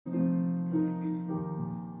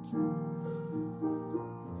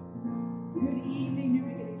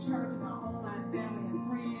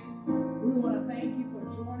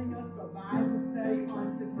joining us for Bible study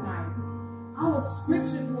on tonight. Our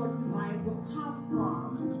scripture for tonight will come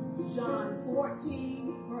from John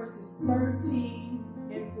 14, verses 13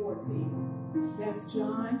 and 14. That's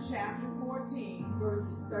John chapter 14,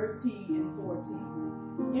 verses 13 and 14.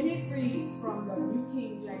 And it reads from the New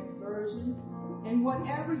King James Version, "And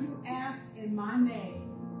whatever you ask in my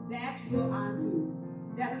name, that will I do,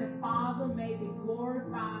 that the Father may be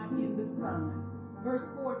glorified in the Son."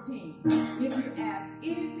 Verse 14, "If you ask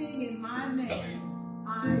anything in my name,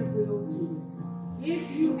 I will do it."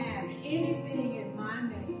 If you ask anything in my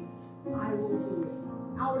name, I will do it.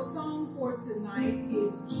 Our song for tonight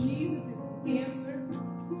is Jesus' Answer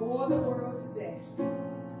for the World Today.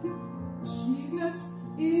 Jesus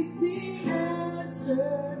is the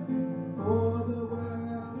answer for the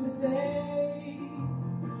world today.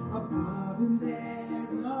 Above him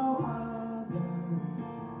there's no other.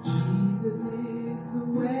 Jesus is the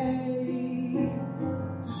way.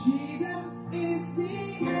 Jesus is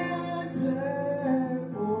the answer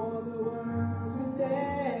for the world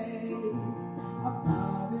today.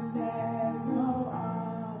 Above him there's no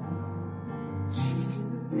other.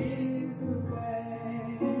 Jesus is the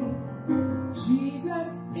way. Jesus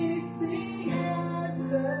is the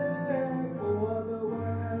answer for the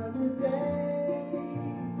world today.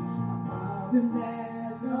 Above him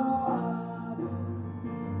there's no other.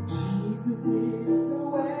 Jesus is the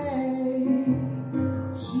way.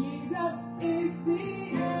 Jesus is the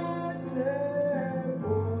answer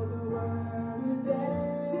for the world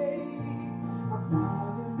today.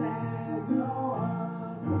 Above him there's no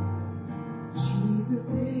other. Jesus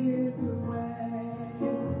is the way.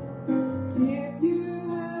 If you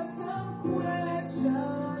have some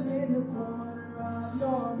questions in the corner of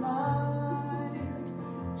your mind,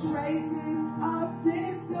 traces of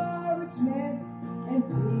discouragement and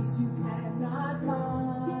peace you cannot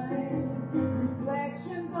find,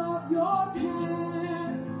 reflections of your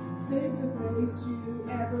past seem to face you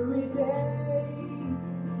every day.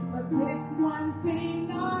 But this one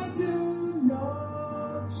thing I do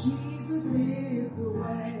know, Jesus is the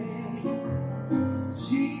way.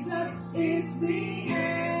 Jesus is the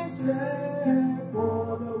answer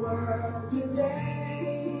for the world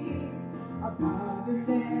today. Above him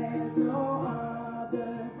there's no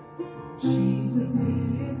other. Jesus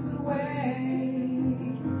is the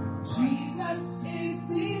way. Jesus is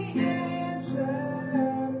the answer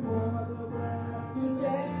for the world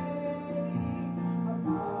today.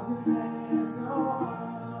 Above him there's no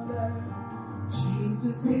other.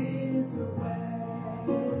 Jesus is the way.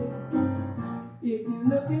 If you're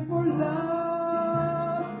looking for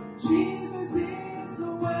love, Jesus is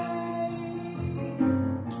the way.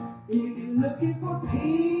 If you're looking for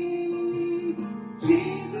peace,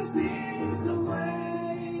 Jesus is the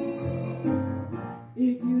way.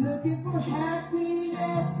 If you're looking for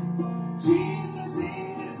happiness, Jesus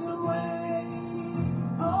is the way.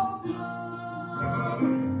 Oh,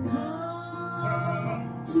 come, come,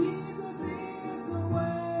 Jesus is the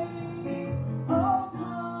way. Oh,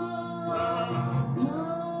 come,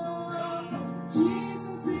 come,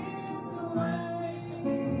 Jesus is the way.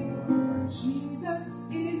 Jesus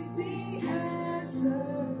is the answer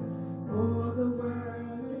for the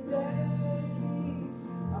world today.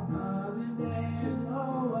 Above him there's no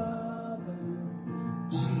other.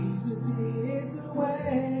 Jesus is the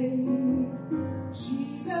way.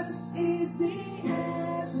 Jesus is the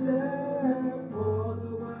answer for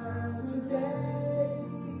the world today.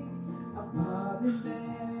 Above him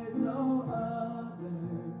there's no other.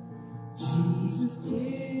 Jesus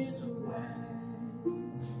is the way.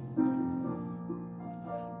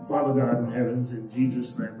 Father God in heavens, in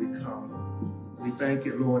Jesus' name we come. We thank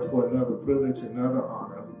you, Lord, for another privilege, another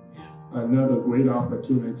honor, another great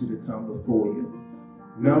opportunity to come before you.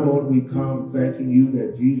 Now, Lord, we come thanking you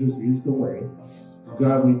that Jesus is the way.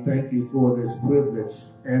 God, we thank you for this privilege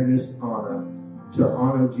and this honor to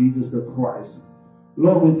honor Jesus the Christ.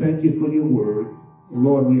 Lord, we thank you for your word.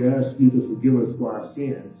 Lord, we ask you to forgive us for our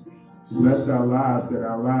sins. Bless our lives, that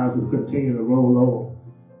our lives will continue to roll on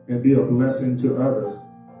and be a blessing to others.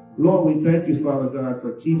 Lord, we thank you, Father God,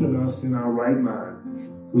 for keeping us in our right mind.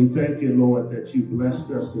 We thank you, Lord, that you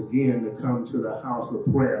blessed us again to come to the house of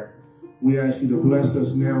prayer. We ask you to bless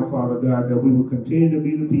us now, Father God, that we will continue to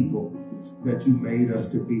be the people that you made us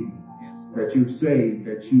to be, that you've saved,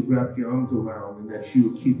 that you wrapped your arms around, and that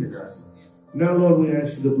you are keeping us. Now, Lord, we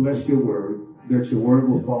ask you to bless your word, that your word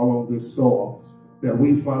will fall on good soil, that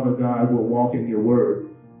we, Father God, will walk in your word,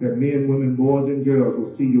 that men, women, boys, and girls will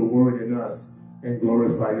see your word in us and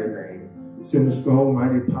glorify your name. It's in the strong,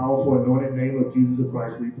 mighty, powerful, anointed name of Jesus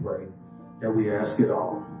Christ we pray, and we ask it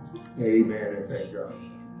all. Amen and thank God.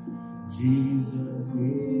 Jesus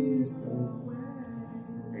is the way.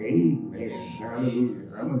 Amen.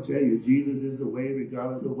 Hallelujah. I'm going to tell you, Jesus is the way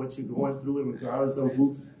regardless of what you're going through and regardless of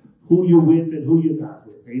who you're with and who you're not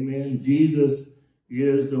with. Amen. Jesus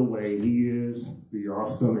is the way. He is the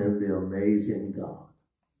awesome and the amazing God.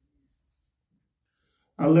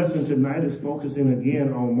 Our lesson tonight is focusing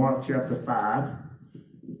again on Mark chapter 5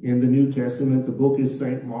 in the New Testament. The book is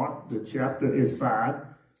St. Mark. The chapter is 5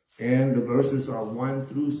 and the verses are 1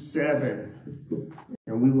 through 7.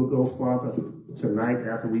 And we will go further tonight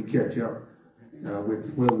after we catch up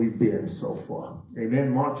with where we've been so far.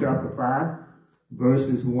 Amen. Mark chapter 5,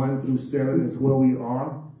 verses 1 through 7 is where we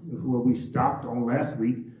are. Is where we stopped on last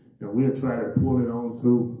week. And we'll try to pull it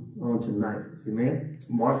on tonight. Amen.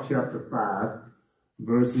 Mark chapter 5,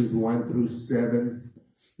 verses 1 through 7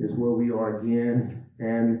 is where we are again.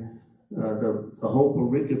 And the whole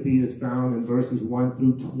pericope is found in verses 1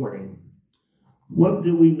 through 20. What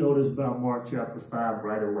did we notice about Mark chapter 5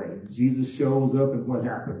 right away? Jesus shows up and what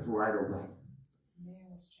happens right away?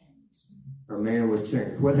 A man was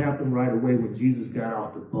changed. What happened right away when Jesus got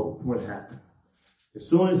off the boat? What happened? As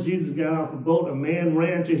soon as Jesus got off the boat, a man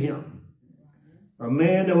ran to him. A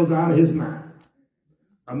man that was out of his mind.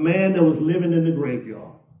 A man that was living in the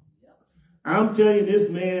graveyard. I'm telling you, this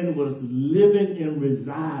man was living and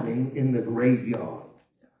residing in the graveyard.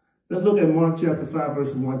 Let's look at Mark chapter 5,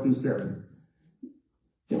 verses 1 through 7.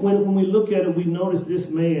 And when we look at it, we notice this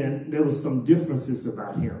man, there was some differences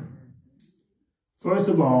about him. First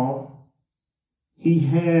of all, he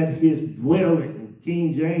had his dwelling.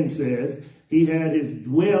 King James says he had his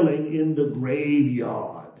dwelling in the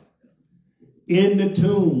graveyard, in the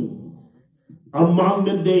tombs, among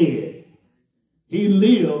the dead. He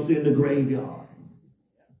lived in the graveyard,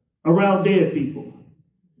 around dead people.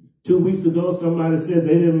 2 weeks ago, somebody said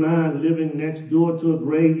they didn't mind living next door to a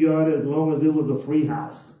graveyard as long as it was a free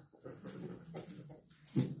house.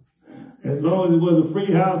 As long as it was a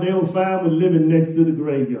free house, they were fine with living next to the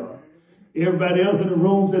graveyard. Everybody else in the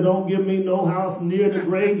room said, don't give me no house near the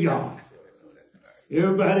graveyard.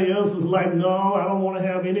 Everybody else was like, no, I don't want to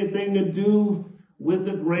have anything to do with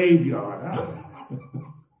the graveyard.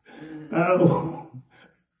 I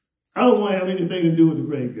don't want to have anything to do with the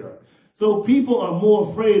graveyard. So people are more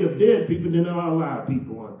afraid of dead people than they are alive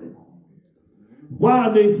people, aren't they? Why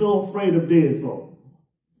are they so afraid of dead folk?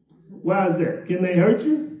 Why is that? Can they hurt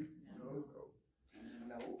you?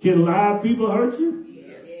 Can live people hurt you?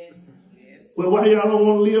 Yes. Well, why y'all don't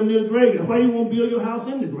want to live near the graveyard? Why you won't build your house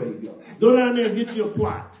in the graveyard? Go down there and get you a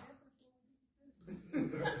plot.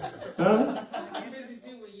 Huh?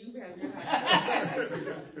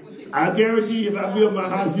 I guarantee you if I built my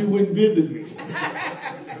house, you wouldn't visit me.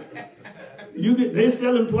 They're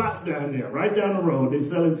selling plots down there, right down the road. They're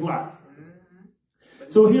selling plots.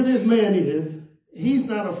 So here this man is. He's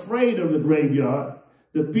not afraid of the graveyard.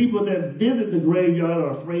 The people that visit the graveyard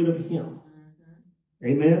are afraid of him.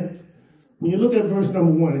 Amen. When you look at verse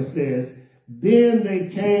number 1, it says, then they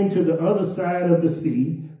came to the other side of the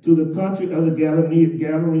sea, to the country of the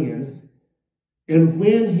Galileans. And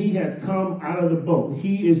when he had come out of the boat,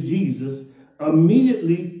 he is Jesus,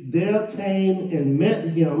 immediately there came and met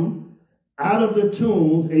him out of the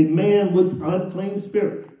tombs a man with unclean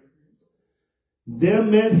spirit. There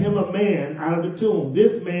met him a man out of the tomb.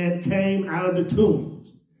 This man came out of the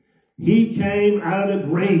tombs. He came out of the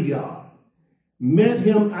graveyard. Met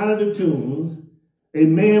him out of the tombs, a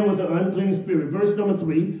man with an unclean spirit. Verse number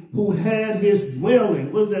 3, who had his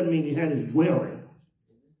dwelling. What does that mean? He had his dwelling.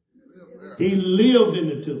 He lived in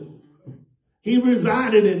the tomb. He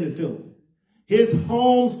resided in the tomb. His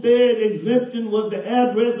homestead exemption was the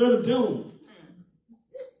address of the tomb.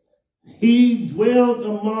 He dwelt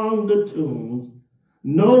among the tombs.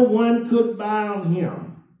 No one could bind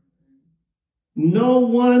him. No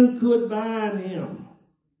one could bind him.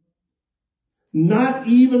 Not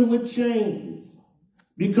even with chains,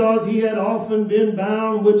 because he had often been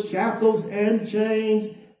bound with shackles and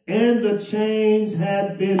chains, and the chains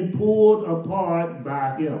had been pulled apart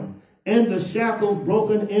by him, and the shackles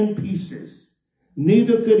broken in pieces.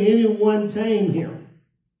 Neither could anyone tame him.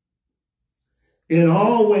 In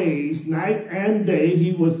all ways, night and day,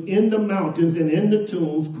 he was in the mountains and in the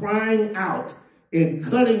tombs, crying out and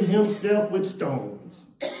cutting himself with stones.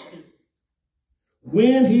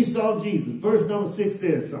 When he saw Jesus, verse number 6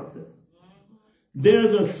 says something.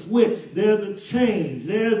 There's a switch, there's a change,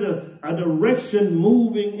 there's a direction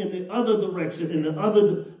moving in the other direction, in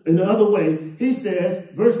the other way. He says,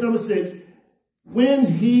 verse number 6, when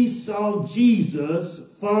he saw Jesus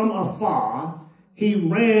from afar, he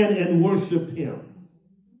ran and worshiped him.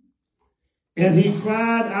 And he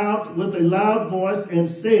cried out with a loud voice and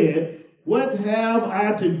said, what have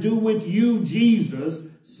I to do with you, Jesus,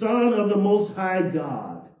 Son of the Most High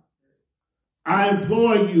God? I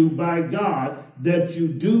implore you by God that you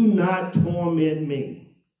do not torment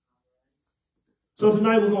me. So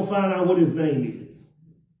tonight we're going to find out what his name is.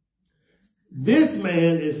 This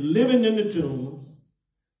man is living in the tombs.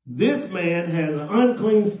 This man has an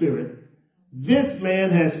unclean spirit. This man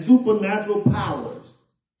has supernatural powers.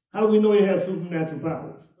 How do we know he has supernatural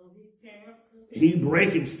powers? He's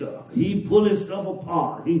breaking stuff. He's pulling stuff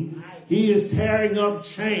apart. He is tearing up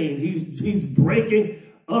chains. He's breaking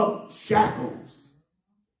up shackles.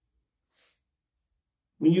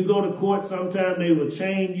 When you go to court, sometimes they will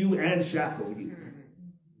chain you and shackle you.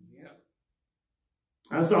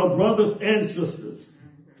 I saw brothers and sisters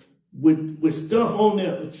with stuff on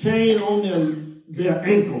their chain on their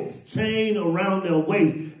ankles, chain around their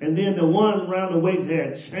waist, and then the one around the waist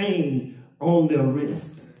had chain on their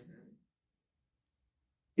wrist.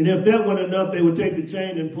 And if that wasn't enough, they would take the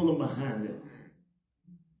chain and pull them behind them.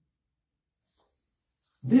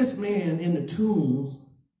 This man in the tombs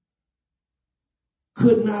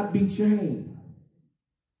could not be chained.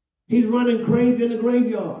 He's running crazy in the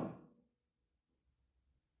graveyard.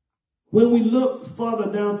 When we look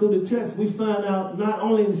further down through the text, we find out not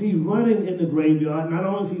only is he running in the graveyard, not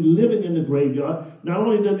only is he living in the graveyard, not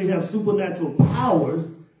only does he have supernatural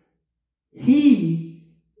powers, he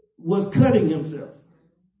was cutting himself.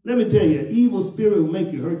 Let me tell you, an evil spirit will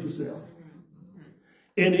make you hurt yourself.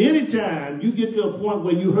 And anytime you get to a point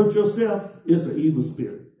where you hurt yourself, it's an evil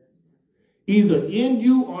spirit. Either in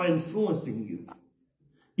you or influencing you.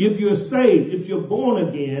 If you're saved, if you're born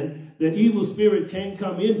again, the evil spirit can't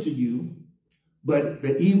come into you, but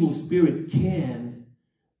the evil spirit can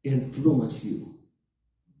influence you.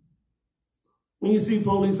 When you see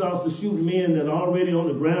police officers shooting men that are already on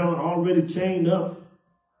the ground, already chained up,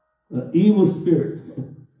 an evil spirit.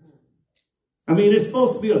 I mean, it's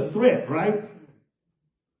supposed to be a threat, right?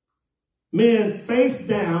 Man face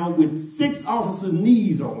down with 6 officers'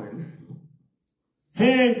 knees on him,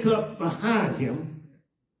 handcuffed behind him,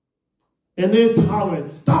 and they're hollering,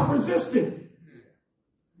 stop resisting.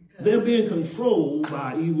 They're being controlled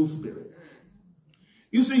by an evil spirit.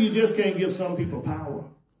 You see, you just can't give some people power.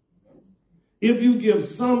 If you give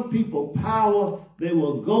some people power, they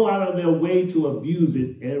will go out of their way to abuse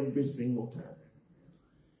it every single time.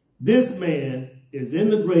 This man is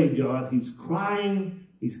in the graveyard. He's crying.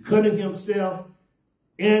 He's cutting himself.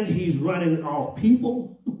 And he's running off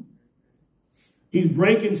people. He's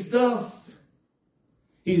breaking stuff.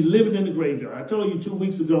 He's living in the graveyard. I told you 2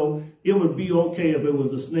 weeks ago, it would be okay if it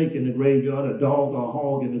was a snake in the graveyard, a dog or a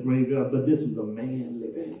hog in the graveyard, but this is a man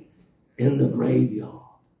living in the graveyard.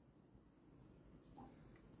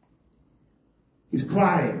 He's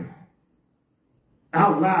crying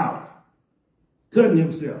out loud, cutting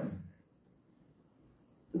himself.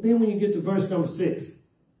 And then when you get to verse number 6,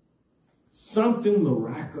 something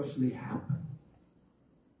miraculously happened.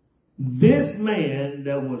 This man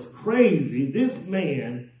that was crazy, this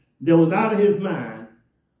man that was out of his mind,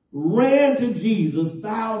 ran to Jesus,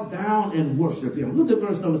 bowed down, and worshiped him. Look at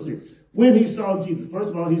verse number 6. When he saw Jesus, first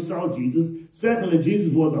of all, he saw Jesus. Secondly,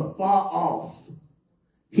 Jesus was afar off.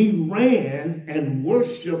 He ran and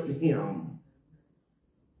worshiped him.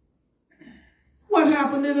 What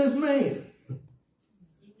happened to this man?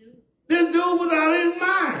 This dude was out of his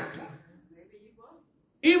mind.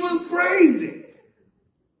 He was crazy.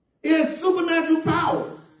 He has supernatural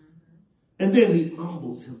powers. And then he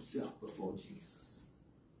humbles himself before Jesus.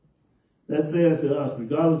 That says to us,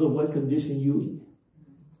 regardless of what condition you're in,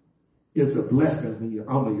 it's a blessing when you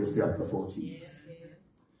humble yourself before Jesus.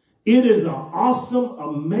 It is an awesome,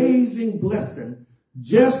 amazing blessing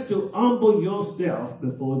just to humble yourself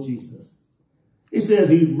before Jesus. He said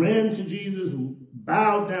he ran to Jesus,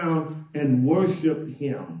 bowed down, and worshiped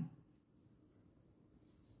him.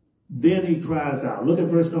 Then he cries out. Look at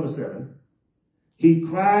verse number 7. He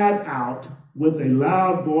cried out with a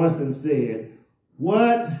loud voice and said,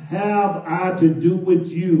 what have I to do with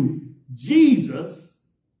you, Jesus,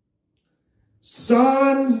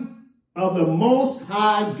 Son of the Most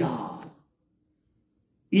High God?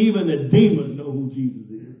 Even the demons know who Jesus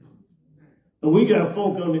is. And we got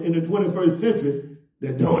folk in the 21st century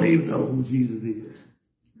that don't even know who Jesus is.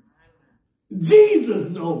 Jesus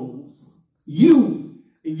knows you.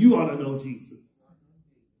 And you ought to know Jesus.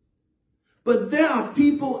 But there are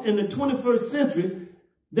people in the 21st century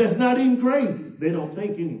that's not even crazy. They don't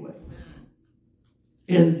think anyway.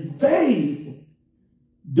 And they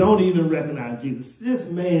don't even recognize Jesus.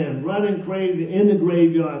 This man running crazy in the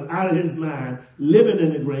graveyard, out of his mind, living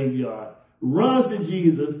in the graveyard, runs to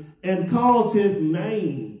Jesus and calls his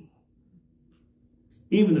name.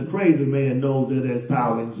 Even the crazy man knows that there's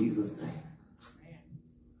power in Jesus' name.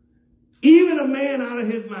 Even a man out of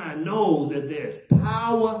his mind knows that there's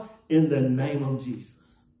power in the name of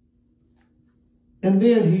Jesus. And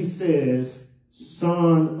then he says,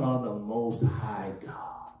 Son of the Most High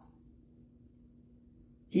God.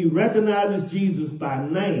 He recognizes Jesus by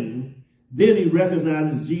name, then he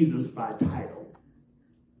recognizes Jesus by title.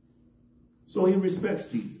 So he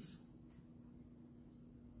respects Jesus.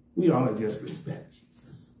 We ought to just respect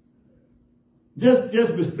Jesus.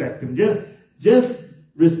 Just respect him. Just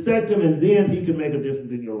respect him, and then he can make a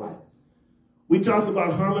difference in your life. We talked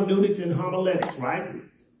about hermeneutics and homiletics, right?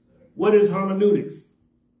 What is hermeneutics?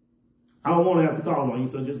 I don't want to have to call on you,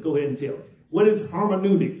 so just go ahead and tell me. What is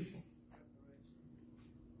hermeneutics?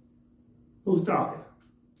 Who's talking?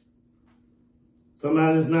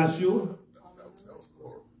 Somebody that's not sure?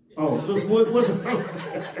 Oh, so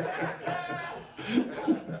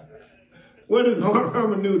what is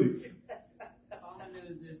hermeneutics?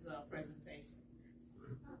 Hermeneutics is presentation.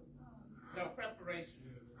 No, preparation.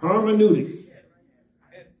 Hermeneutics.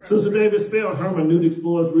 Sister David, spell hermeneutics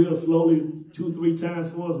for us real slowly, 2-3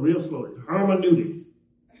 times for us, real slowly. Hermeneutics.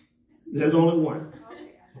 There's only one. Hermeneutics.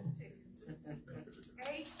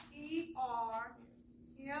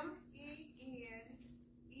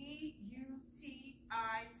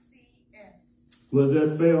 What does that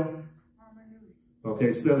spell? Hermeneutics.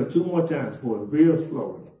 Okay, spell it 2 more times for us, real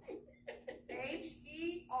slowly.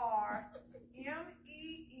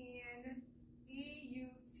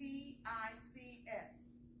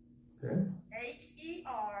 Okay. Hermeneutics.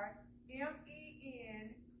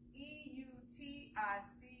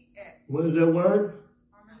 What is that word?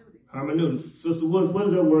 Hermeneutics. Sister Woods, what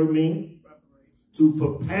does that word mean? To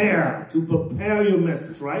prepare your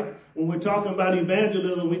message, right? When we're talking about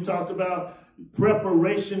evangelism, we talked about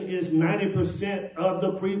preparation is 90% of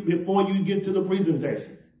before you get to the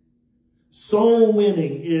presentation. Soul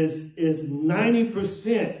winning is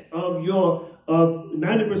 90% of your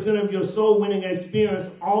 90% of your soul winning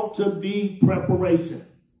experience ought to be preparation.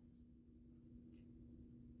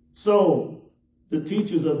 So the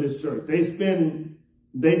teachers of this church,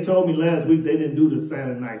 they told me last week they didn't do the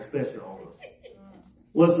Saturday night special on us.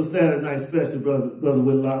 What's the Saturday night special, Brother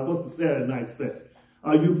Whitlock? What's the Saturday night special?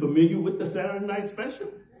 Are you familiar with the Saturday night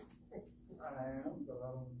special? I am, but I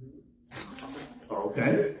don't do it.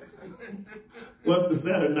 Okay. What's the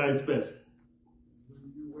Saturday night special?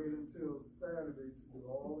 When you wait until Saturday to do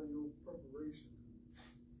all of your preparation.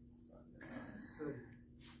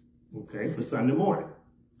 Okay, for Sunday morning.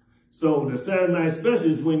 So the Saturday night special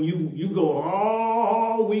is when you go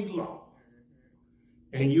all week long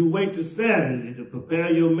and you wait to Saturday to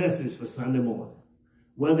prepare your message for Sunday morning.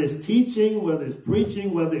 Whether it's teaching, whether it's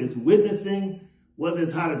preaching, whether it's witnessing, whether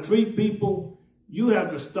it's how to treat people, you have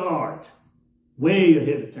to start way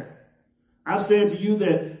ahead of time. I've said to you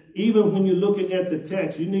that even when you're looking at the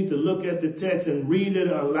text, you need to look at the text and read it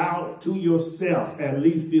aloud to yourself at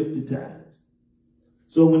least 50 times.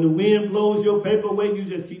 So when the wind blows your paper away, you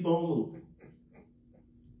just keep on moving.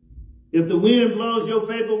 If the wind blows your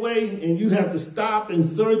paper away and you have to stop and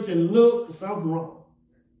search and look, something's wrong.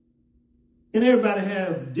 And everybody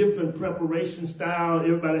have different preparation style.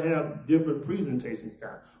 Everybody have different presentation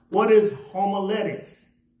style. What is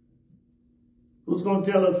homiletics? Who's going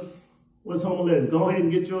to tell us what's homiletics? Go ahead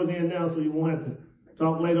and get yours in now so you won't have to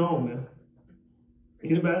talk later on now.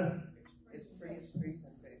 Anybody? It's presentation.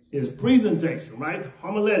 It's presentation, right?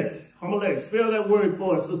 Homiletics. Homiletics. Spell that word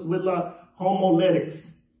for us, Sister Whitlock.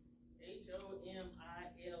 Homiletics. Homiletics.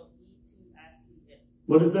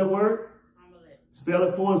 What is that word? Spell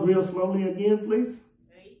it for us real slowly again, please.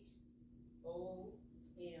 Homiletics.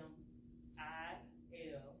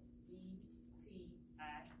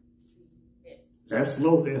 That's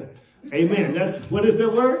slow there. Amen. What is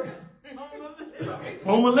that word?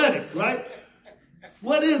 Homiletics, right?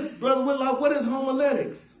 What is, Brother Whitlock, what is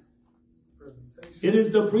homiletics? It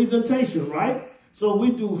is the presentation, right? So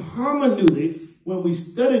we do hermeneutics when we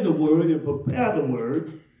study the word and prepare the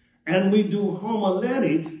word, and we do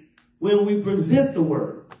homiletics when we present the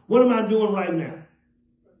word. What am I doing right now?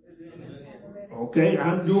 Okay,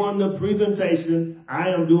 I'm doing the presentation. I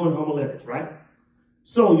am doing homiletics, right?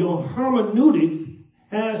 So your hermeneutics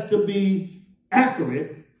has to be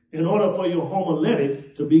accurate in order for your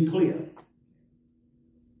homiletics to be clear.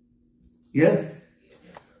 Yes?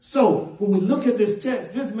 So when we look at this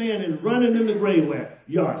text, this man is running in the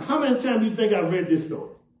graveyard. How many times do you think I've read this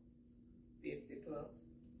story? 50 plus.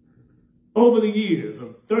 Over the years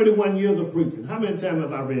of 31 years of preaching, how many times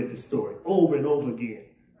have I read this story over and over again?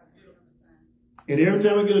 And every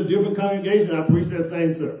time I get a different congregation, I preach that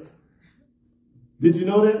same sermon. Did you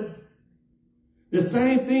know that? The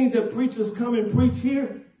same things that preachers come and preach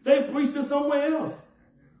here, they preach it somewhere else.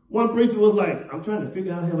 One preacher was like, I'm trying to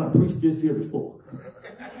figure out how I preached this here before.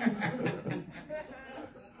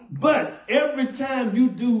 But every time you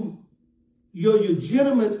do your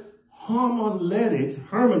legitimate hermeneutics,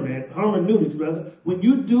 when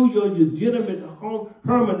you do your legitimate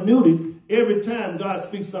hermeneutics, every time God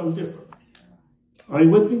speaks something different. Are you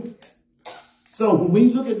with me? So when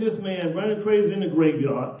we look at this man running crazy in the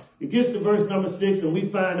graveyard, it gets to verse number 6, and we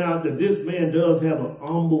find out that this man does have an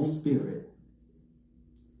humble spirit.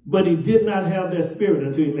 But he did not have that spirit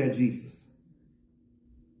until he met Jesus.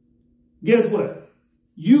 Guess what?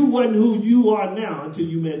 You wasn't who you are now until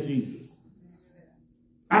you met Jesus.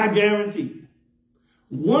 I guarantee you.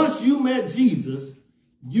 Once you met Jesus,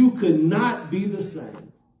 you could not be the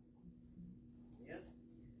same.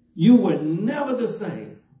 You were never the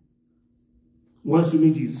same once you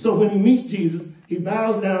meet Jesus. So when he meets Jesus, he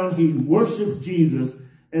bows down, he worships Jesus,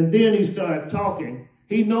 and then he starts talking.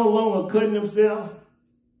 He's no longer cutting himself.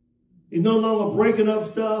 He's no longer breaking up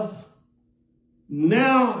stuff.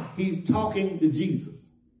 Now he's talking to Jesus.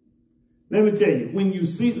 Let me tell you, when you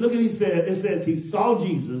see, look at what he said. It says he saw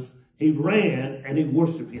Jesus, he ran, and he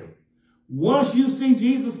worshiped him. Once you see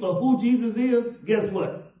Jesus for who Jesus is, guess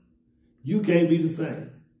what? You can't be the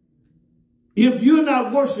same. If you're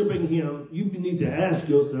not worshiping him, you need to ask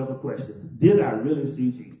yourself a question. Did I really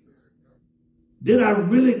see Jesus? Did I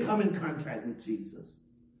really come in contact with Jesus?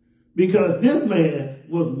 Because this man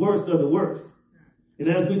was worst of the worst. And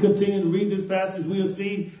as we continue to read this passage, we'll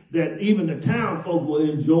see that even the town folk were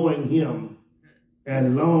enjoying him as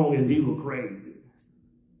long as he was crazy.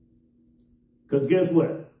 Because guess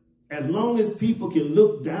what? As long as people can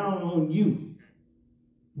look down on you,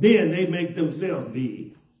 then they make themselves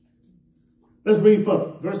big. Let's read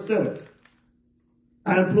further. Verse 7.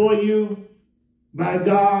 I implore you, by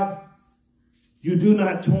God, you do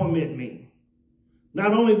not torment me.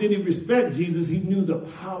 Not only did he respect Jesus, he knew the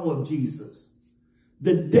power of Jesus.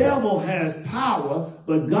 The devil has power,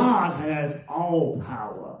 but God has all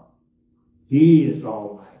power. He is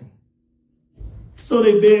almighty. So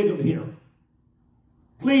they begged of him,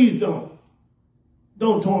 please don't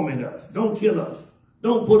torment us. Don't kill us.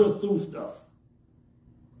 Don't put us through stuff.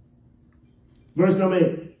 Verse number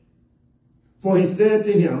 8. For he said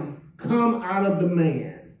to him, come out of the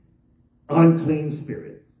man, unclean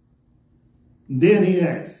spirit. Then he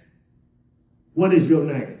asked, what is your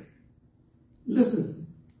name? Listen,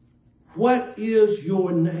 what is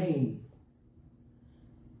your name?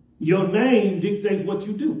 Your name dictates what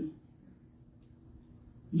you do.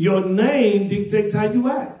 Your name dictates how you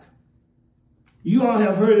act. You all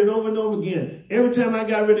have heard it over and over again. Every time I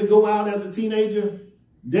got ready to go out as a teenager,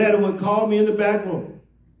 Daddy would call me in the back room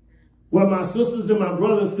where my sisters and my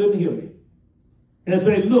brothers couldn't hear me and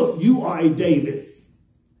say, look, you are a Davis.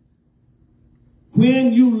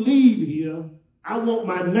 When you leave here, I want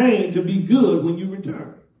my name to be good when you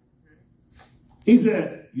return. He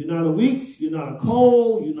said, you're not a Weeks, you're not a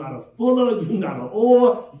Cole, you're not a Fuller, you're not an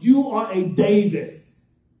Orr, you are a Davis.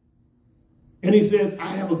 And he says, I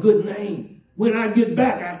have a good name. When I get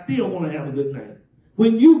back, I still want to have a good name.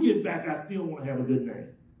 When you get back, I still want to have a good name.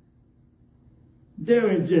 There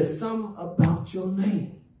is just something about your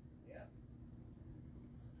name.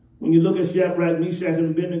 When you look at Shadrach, Meshach,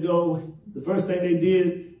 and Abednego, the first thing they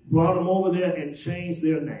did, brought them over there and changed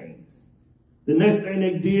their names. The next thing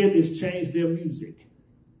they did is change their music.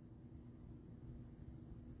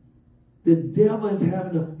 The devil is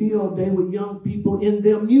having a field day with young people in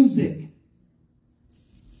their music.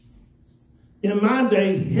 In my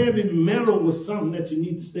day, heavy metal was something that you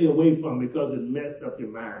need to stay away from because it messed up your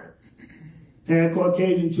mind. Had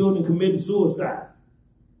Caucasian children committing suicide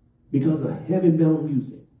because of heavy metal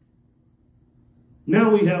music.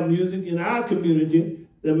 Now we have music in our community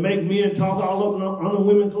that make men talk all over on the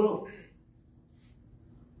women's clothes.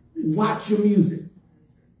 Watch your music.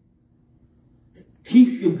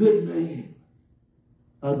 Keep your good name.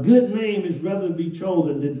 A good name is rather to be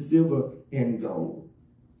chosen than silver and gold.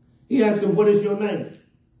 He asked him, what is your name?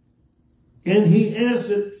 And he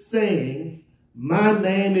answered, saying, my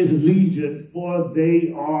name is Legion, for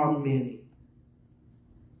they are many.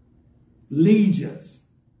 Legions,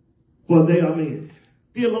 for they are many.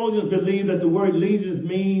 Theologians believe that the word legions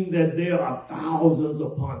mean that there are thousands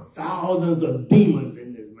upon thousands of demons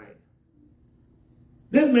in this man.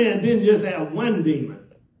 This man didn't just have one demon.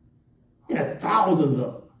 He had thousands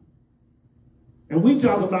of them. And we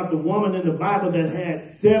talk about the woman in the Bible that had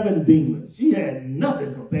 7 demons. She had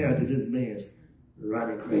nothing compared to this man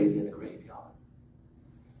running crazy in the graveyard.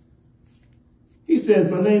 He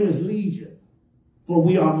says, my name is Legion, for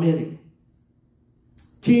we are many.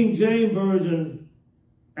 King James Version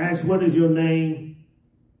asks, what is your name?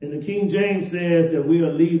 And the King James says that we are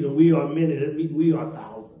legion, we are many, that means we are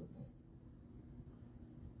thousands.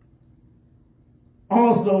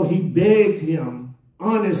 Also, he begged him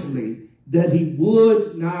honestly that he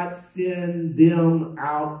would not send them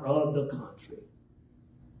out of the country.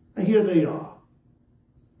 And here they are.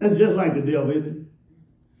 That's just like the devil, isn't it?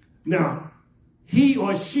 Now, he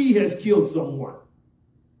or she has killed someone.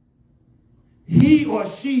 He or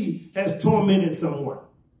she has tormented someone.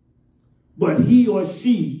 But he or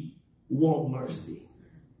she want mercy.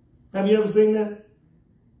 Have you ever seen that?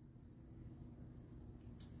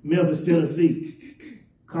 Memphis, Tennessee.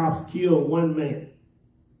 Cops killed one man.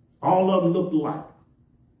 All of them looked alike.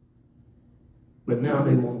 But now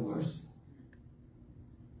they want mercy.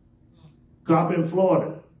 Cop in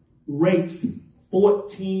Florida rapes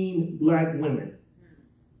 14 black women.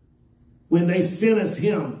 When they sentence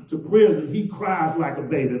him to prison, he cries like a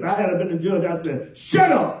baby. If I had been a judge, I'd say,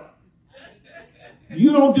 shut up.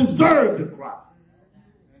 You don't deserve to cry.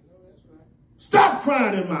 Stop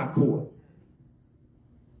crying in my court.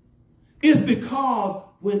 It's because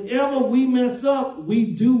whenever we mess up,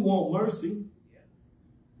 we do want mercy.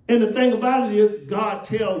 And the thing about it is, God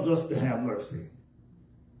tells us to have mercy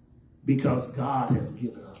because God has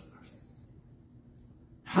given us mercy.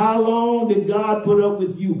 How long did God put up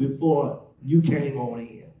with you before you came on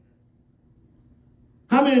in?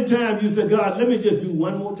 How many times you said, God, let me just do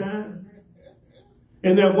one more time?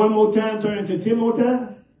 And that one more time turned into 10 more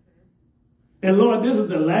times? And Lord, this is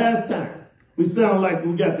the last time. We sound like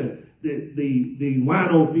we got the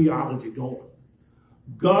wino theology going.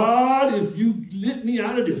 God, if you let me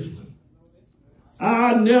out of this one,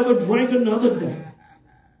 I'll never drink another day.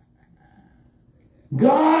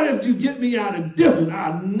 God, if you get me out of this one,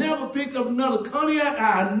 I'll never pick up another cognac.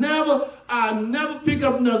 I'll never pick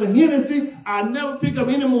up another Hennessy. I'll never pick up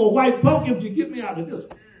any more white poke if you get me out of this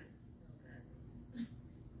one.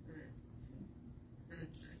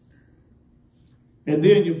 And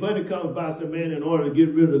then your buddy comes by and says, man, in order to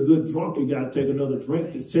get rid of a good drunk, you got to take another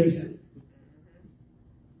drink to chase it.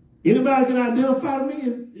 Anybody can identify me?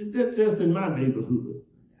 Is that just in my neighborhood?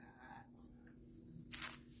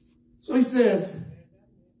 So he says,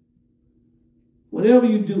 whatever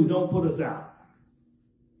you do, don't put us out.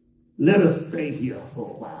 Let us stay here for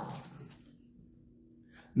a while.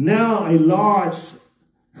 Now a large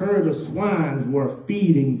herd of swine were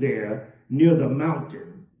feeding there near the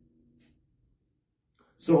mountain.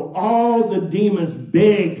 So all the demons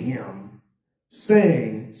begged him,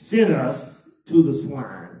 saying, send us to the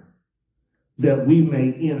swine, that we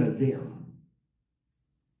may enter them.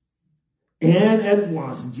 And at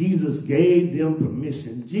once Jesus gave them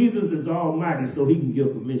permission. Jesus is almighty, so he can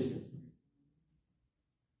give permission.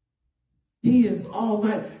 He is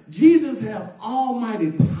almighty. Jesus has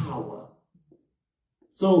almighty power.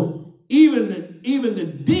 So even the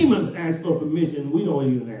demons ask for permission. We don't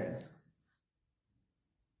even ask.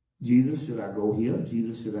 Jesus, should I go here?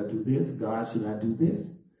 Jesus, should I do this? God, should I do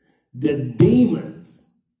this? The demons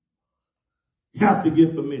have to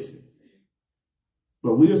get permission.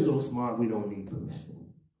 But we are so smart, we don't need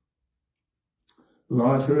permission. The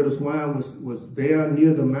large herd of swine was there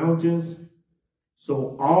near the mountains.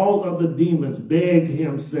 So all of the demons begged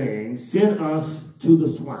him, saying, send us to the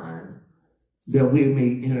swine, that we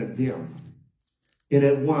may enter them. And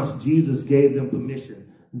at once Jesus gave them permission.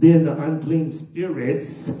 Then the unclean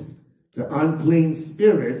spirits,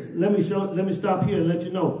 let me stop here and let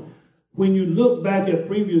you know. When you look back at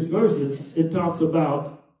previous verses, it talks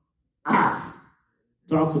about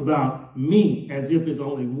talks about me as if it's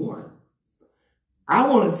only one. I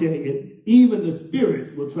want to tell you, even the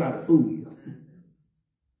spirits will try to fool you.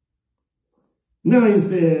 Now he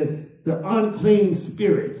says, the unclean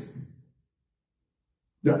spirits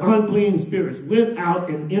went out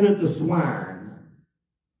and entered the swine.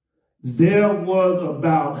 There was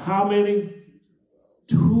about how many?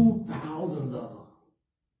 2,000 of them.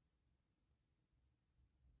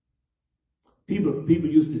 People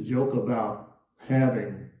used to joke about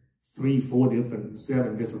having 3, 4 different,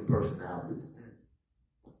 7 different personalities.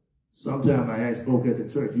 Sometimes I ask folk at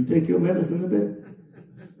the church, you take your medicine today?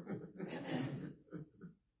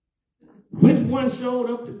 Which one showed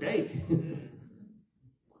up today?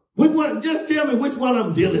 Which one? Just tell me which one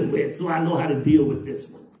I'm dealing with so I know how to deal with this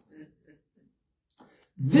one.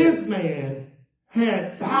 This man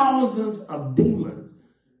had thousands of demons.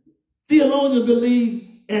 Theologians believe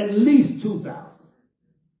at least 2,000.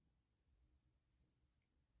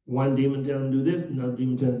 One demon tell him to do this, another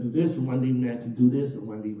demon tell him to do this, and one demon asked to do this, and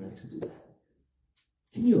one demon asked to do that.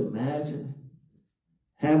 Can you imagine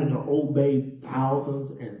having to obey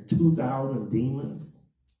thousands and 2,000 demons?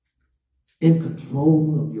 in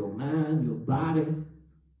control of your mind, your body.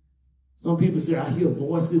 Some people say, I hear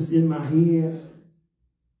voices in my head.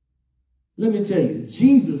 Let me tell you,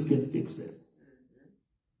 Jesus can fix it.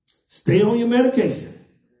 Stay on your medication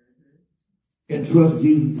and trust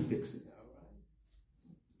Jesus to fix it.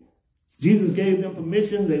 Jesus gave them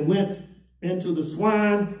permission. They went into the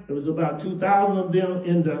swine. There was about 2,000 of them,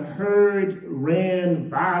 and the herd ran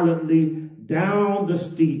violently down the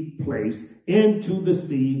steep place into the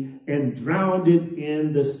sea and drowned it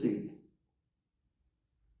in the sea.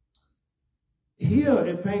 Here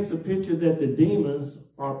it paints a picture that the demons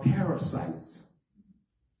are parasites.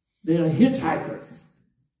 They are hitchhikers.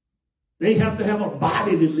 They have to have a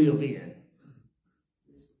body to live in.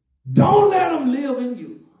 Don't let them live in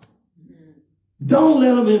you. Don't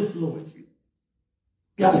let them influence you.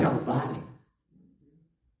 Got to have a body.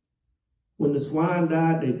 When the swine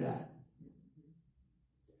died, they died.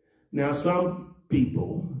 Now, some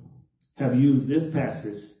people have used this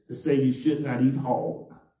passage to say you should not eat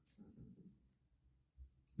hog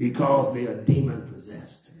because they are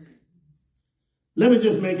demon-possessed. Let me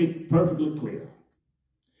just make it perfectly clear.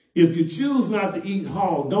 If you choose not to eat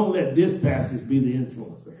hog, don't let this passage be the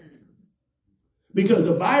influencer. Because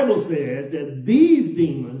the Bible says that these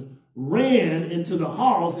demons ran into the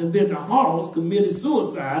hogs, and then the hogs committed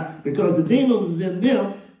suicide because the demon was in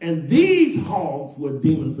them, and these hogs were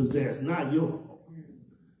demon-possessed, not your hog.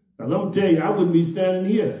 Now, let me tell you, I wouldn't be standing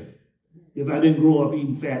here if I didn't grow up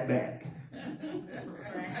eating fat back.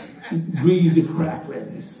 Greasy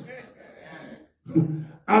cracklings.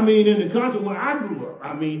 I mean, in the country where I grew up,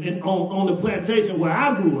 on the plantation where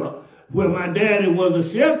I grew up, where my daddy was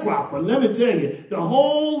a sharecropper, let me tell you, the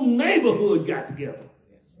whole neighborhood got together.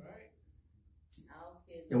 That's right.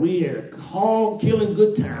 And we had a hog killing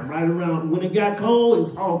good time right around. When it got cold, it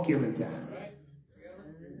was hog killing time. Right.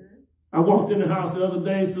 I walked in the house the other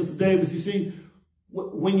day, Sister Davis, you see,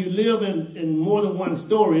 when you live in more than one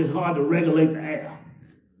story, it's hard to regulate the air.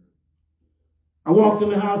 I walked in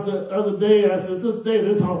the house the other day, I said, Sister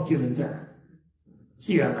Davis, it's hog killing time.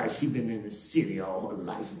 She act like she been in the city all her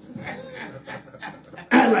life.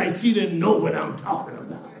 Act like she didn't know what I'm talking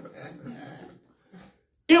about.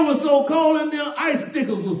 It was so cold in there, ice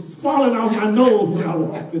stickers was falling off my nose when I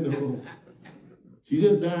walked in the room. She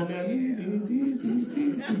just down there.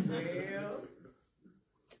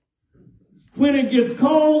 When it gets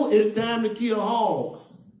cold, it's time to kill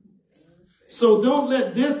hogs. So don't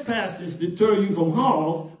let this passage deter you from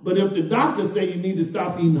hogs, but if the doctor say you need to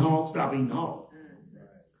stop eating hogs, stop eating hogs.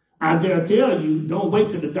 I dare tell you, don't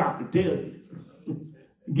wait till the doctor tells you.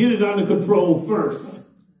 Get it under control first.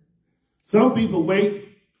 Some people wait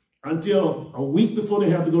until a week before they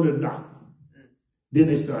have to go to the doctor. Then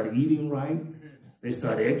they start eating right. They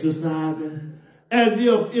start exercising. As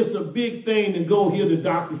if it's a big thing to go hear the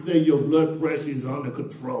doctor say your blood pressure is under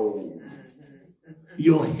control.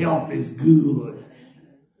 Your health is good.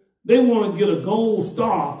 They want to get a gold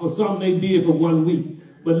star for something they did for 1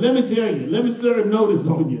 week. But let me tell you, let me serve notice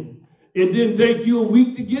on you. It didn't take you a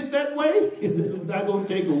week to get that way. It's not going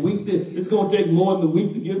to take a week. It's going to take more than a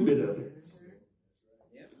week to get rid of it.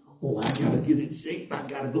 Oh, I got to get in shape. I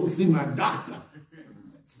got to go see my doctor.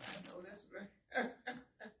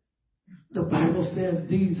 The Bible says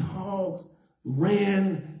these hogs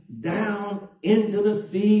ran down into the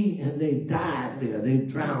sea and they died there. They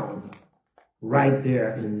drowned right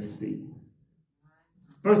there in the sea.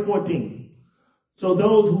 Verse 14. So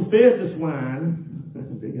those who fed the swine,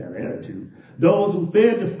 they got attitude. Those who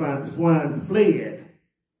fed the swine fled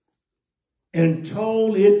and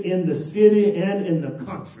told it in the city and in the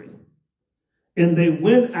country. And they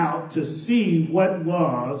went out to see what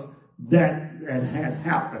was that had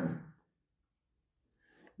happened.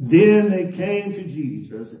 Then they came to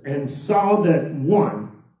Jesus and saw that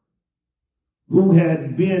one who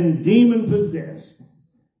had been demon-possessed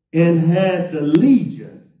and had the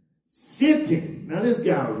legion sitting. Now this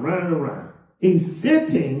guy was running around. He's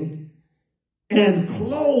sitting and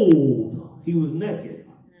clothed. He was naked.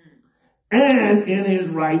 And in his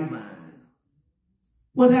right mind.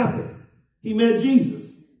 What happened? He met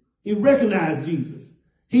Jesus. He recognized Jesus.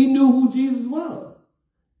 He knew who Jesus was.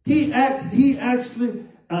 He actually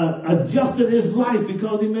adjusted his life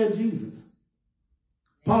because he met Jesus.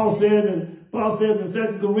 Paul says in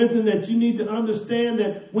 2 Corinthians that you need to understand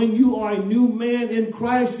that when you are a new man in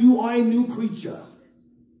Christ, you are a new creature.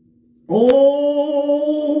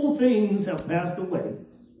 All things have passed away.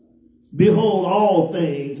 Behold, all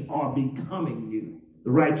things are becoming new.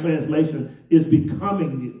 The right translation is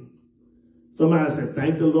becoming new. Somebody said,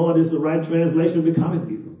 thank the Lord, it's the right translation, becoming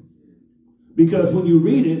new. Because when you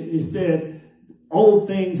read it, it says, old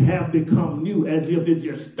things have become new, as if it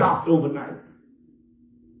just stopped overnight.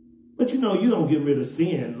 But you know, you don't get rid of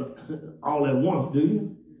sin all at once, do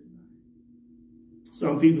you?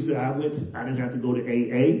 Some people say, I didn't have to go to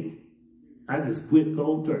AA. I just quit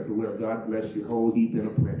cold turkey. Well, God bless you, whole heap in a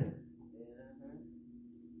plenty.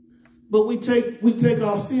 But we take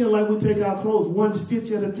our sin like we take our clothes, one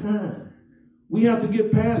stitch at a time. We have to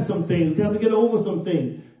get past some things. We have to get over some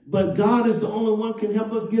things. But God is the only one who can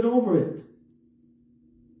help us get over it.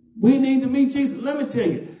 We need to meet Jesus. Let me tell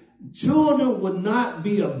you, children would not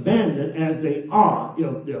be abandoned as they are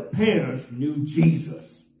if their parents knew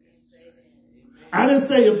Jesus. I didn't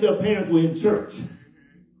say if their parents were in church.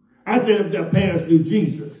 I said if their parents knew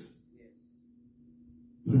Jesus.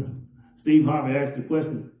 Steve Harvey asked the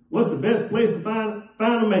question, what's the best place to find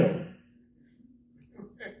a man?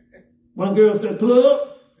 One girl said club.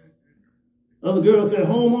 Other girl said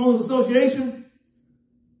homeowners association.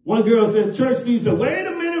 One girl said church. And he said, wait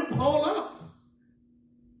a minute, hold up.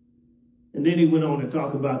 And then he went on to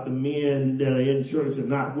talk about the men that are in church are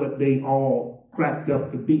not what they all cracked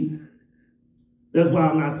up to be. That's why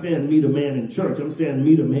I'm not saying meet a man in church. I'm saying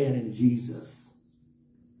meet a man in Jesus.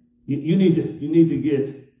 You need to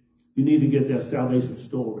get that salvation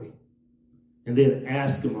story. And then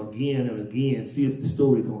ask him again and again, see if the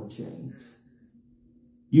story going to change.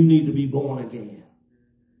 You need to be born again.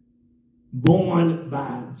 Born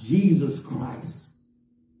by Jesus Christ.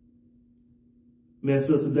 Met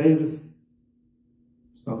Sister Davis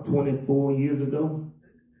some 24 years ago.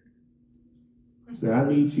 I said, I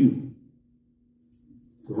need you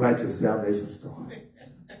to write your salvation story.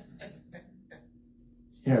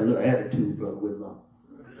 She had a little attitude, brother, with love.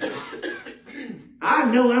 I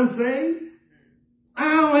know I'm saved.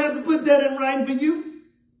 I don't have to put that in writing for you.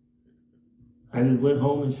 I just went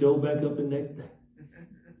home and showed back up the next day.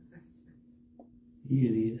 Here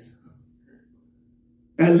it is.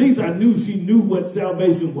 At least I knew she knew what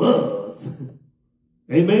salvation was.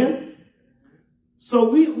 Amen? So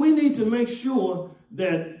we need to make sure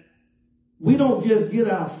that we don't just get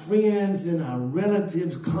our friends and our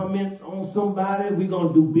relatives comment on somebody we're going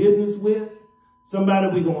to do business with, somebody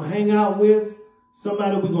we're going to hang out with,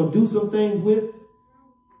 somebody we're going to do some things with.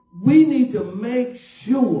 We need to make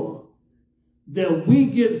sure that we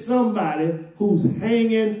get somebody who's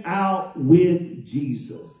hanging out with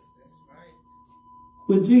Jesus. That's right.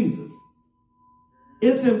 With Jesus.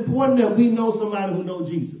 It's important that we know somebody who knows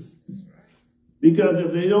Jesus. That's right. Because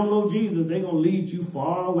if they don't know Jesus, they're going to lead you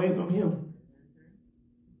far away from him.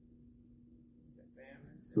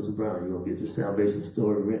 Sister Brown, you're going to get your salvation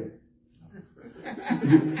story ready.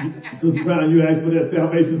 Sister Brown, you asked for that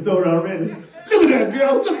salvation story already? Look at that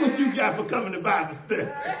girl. Look what you got for coming to Bible study.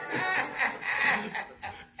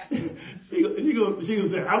 She gonna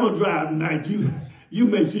say, I'm going to drive tonight. You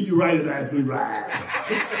make sure you write it as we ride.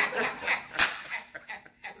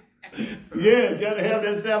 Yeah, got to have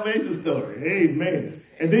that salvation story. Amen.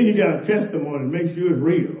 And then you got a testimony. Make sure it's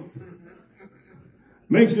real.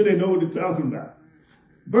 Make sure they know what they're talking about.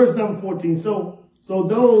 Verse number 14. So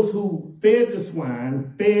those who fed the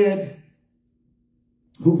swine, fed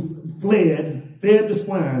the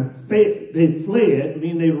swine, they fled,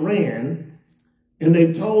 meaning they ran, and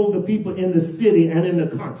they told the people in the city and in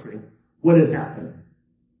the country what had happened.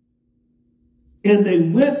 And they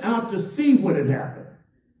went out to see what had happened.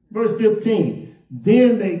 Verse 15.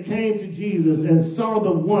 Then they came to Jesus and saw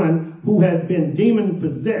the one who had been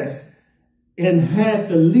demon-possessed and had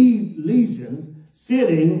the legions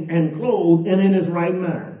sitting and clothed and in his right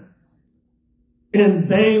mind. And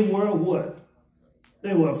they were what?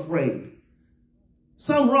 They were afraid.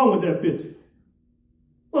 Something wrong with that picture.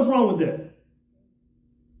 What's wrong with that?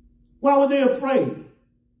 Why were they afraid?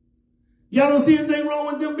 Y'all don't see anything wrong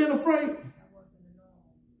with them being afraid?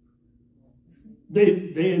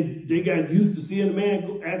 They got used to seeing a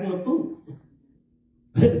man acting a fool.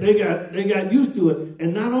 They got used to it.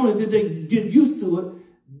 And not only did they get used to it,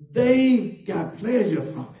 they got pleasure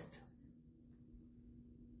from it.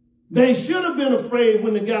 They should have been afraid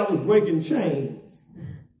when the guy was breaking chains,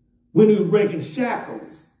 when he was breaking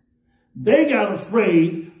shackles. They got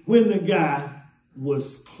afraid when the guy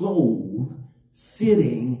was clothed,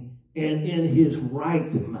 sitting, and in his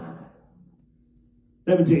right mind.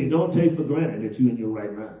 Let me tell you, don't take for granted that you're in your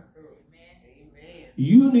right mind. Amen.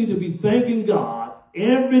 You need to be thanking God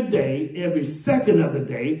every day, every second of the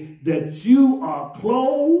day, that you are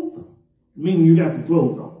clothed, meaning you got some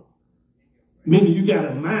clothes on. Meaning you got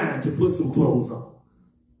a mind to put some clothes on.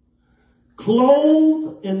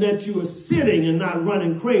 Clothed, and that you are sitting and not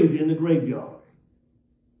running crazy in the graveyard.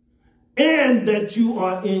 And that you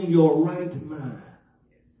are in your right mind.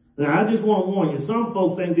 Now, I just want to warn you, some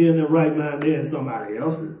folks think they're in their right mind, they're in somebody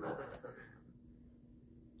else's mind.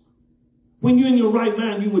 When you're in your right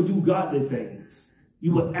mind, you would do godly things.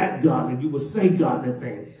 You would act godly. You would say godly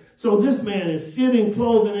things. So this man is sitting,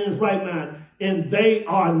 clothed in his right mind, and they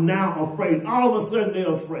are now afraid. All of a sudden,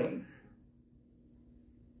 they're afraid.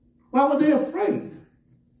 Why were they afraid?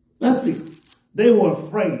 Let's see. They were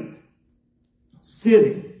afraid.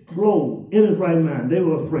 Sitting, clothed in his right mind, they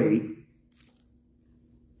were afraid.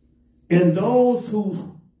 And those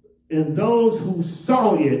who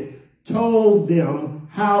saw it told them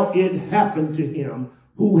how it happened to him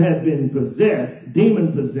who had been possessed,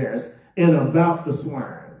 demon possessed, and about the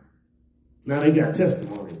swine. Now they got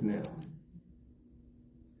testimonies now.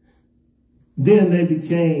 Then they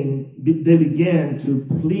began to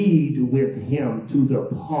plead with him to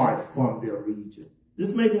depart from their region.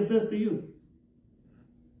 This making sense to you?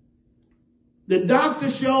 The doctor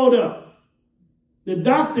showed up. The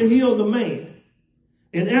doctor healed the man.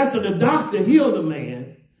 And after the doctor healed the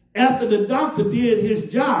man, after the doctor did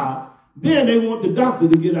his job, then they want the doctor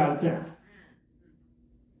to get out of town.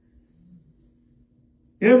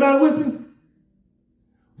 Everybody with me?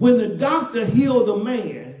 When the doctor healed the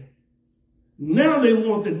man, now they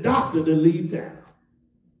want the doctor to leave town.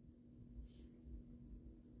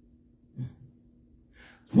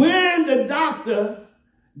 When the doctor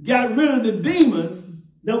got rid of the demons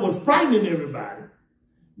that was frightening everybody,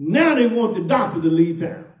 now they want the doctor to leave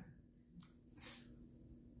town.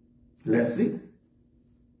 Let's see.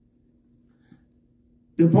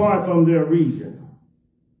 Depart from their region.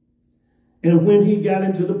 And when he got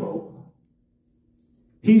into the boat,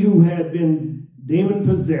 he who had been demon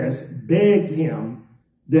possessed begged him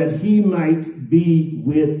that he might be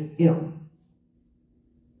with him.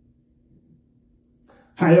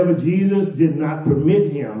 However, Jesus did not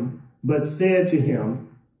permit him, but said to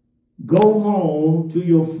him, go home to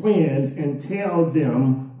your friends and tell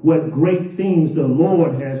them what great things the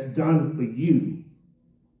Lord has done for you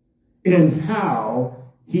and how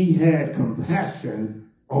he had compassion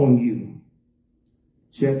on you.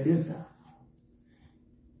 Check this out.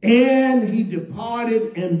 And he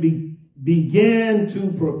departed and began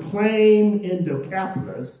to proclaim in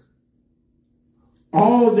Decapolis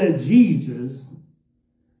all that Jesus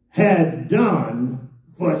had done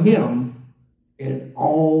for him, and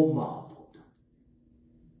all marveled.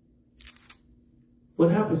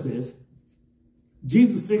 What happens is,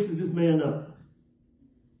 Jesus fixes this man up.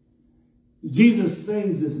 Jesus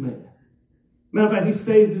saves this man. Matter of fact, he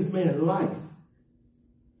saves this man's life.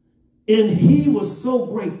 And he was so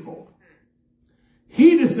grateful.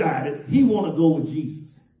 He decided he wanted to go with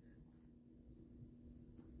Jesus.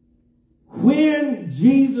 When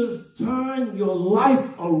Jesus turned your life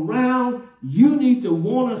around, you need to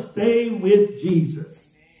want to stay with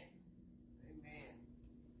Jesus. Amen.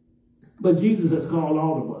 But Jesus has called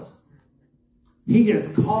all of us. He has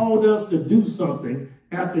called us to do something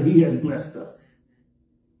after he has blessed us.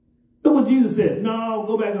 Look what Jesus said. No,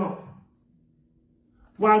 go back home.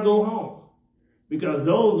 Why go home? Because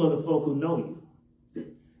those are the folk who know you.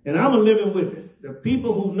 And I'm a living witness. The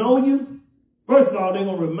people who know you, first of all, they're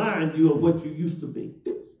going to remind you of what you used to be.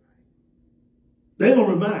 They're going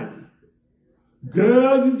to remind you.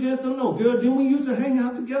 Girl, you just don't know. Girl, didn't we used to hang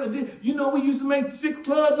out together? You know we used to make 6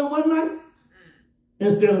 clubs in one night?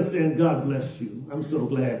 Instead of saying, God bless you, I'm so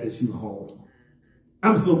glad that you're home.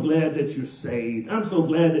 I'm so glad that you're saved. I'm so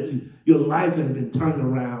glad that your life has been turned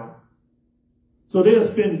around. So they'll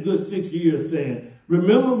spend a good 6 years saying,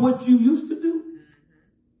 remember what you used to do?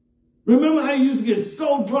 Remember how you used to get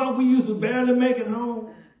so drunk we used to barely make it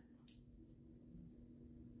home?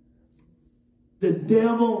 The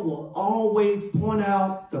devil will always point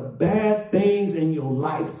out the bad things in your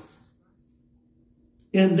life.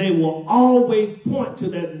 And they will always point to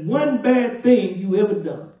that one bad thing you ever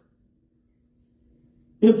done.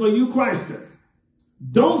 And for you Christians,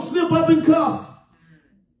 don't slip up and cuss.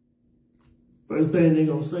 First thing they're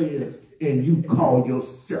going to say is, and you call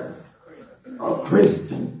yourself a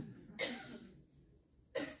Christian.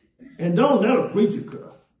 And don't let a preacher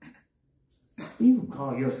cuss. You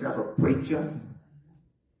call yourself a preacher.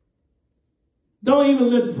 Don't even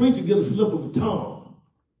let the preacher get a slip of the tongue.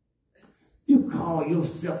 You call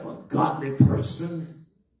yourself a godly person.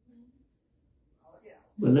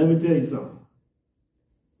 But let me tell you something.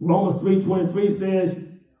 Romans 3:23 says,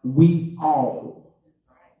 we all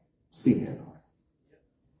sin.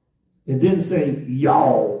 It didn't say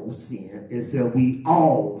y'all sin. It said we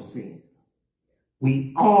all sin.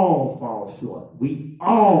 We all fall short. We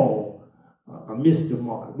all miss the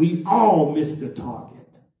mark. We all miss the target.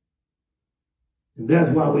 And that's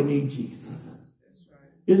why we need Jesus.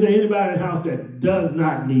 Is there anybody in the house that does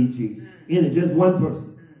not need Jesus? Just one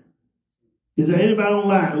person. Is there anybody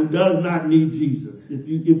online who does not need Jesus? If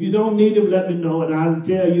you don't need him, let me know, and I'll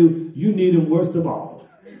tell you, you need him worst of all.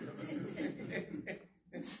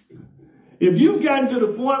 If you've gotten to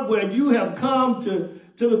the point where you have come to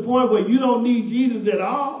the point where you don't need Jesus at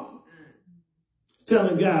all,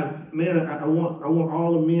 telling God, man, I want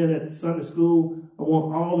all the men at Sunday school. I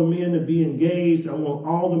want all the men to be engaged. I want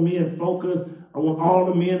all the men focused. I want all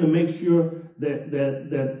the men to make sure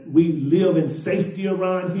that we live in safety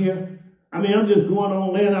around here. I mean, I'm just going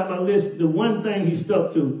on, laying out my list. The one thing he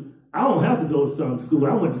stuck to, I don't have to go to Sunday school.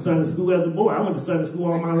 I went to Sunday school as a boy. I went to Sunday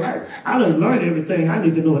school all my life. I done learned everything I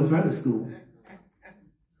need to know in Sunday school.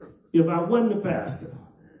 If I wasn't a pastor,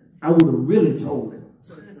 I would have really told him,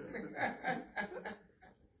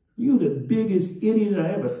 you the biggest idiot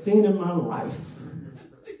I ever seen in my life.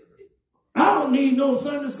 I don't need no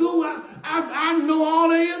Sunday school. I know all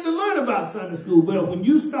there is to learn about Sunday school. But when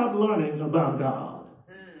you stop learning about God,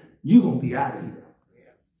 you're going to be out of here.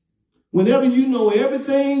 Whenever you know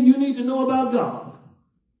everything you need to know about God,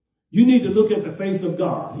 you need to look at the face of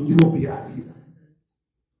God and you're going to be out of here.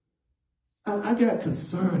 I got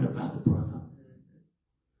concerned about the brother.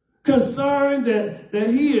 Concerned that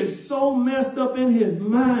he is so messed up in his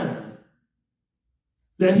mind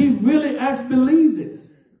that he really actually believes this.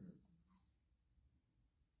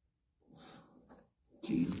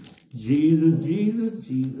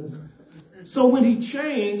 Jesus. So when he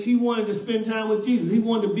changed, he wanted to spend time with Jesus. He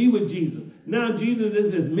wanted to be with Jesus. Now Jesus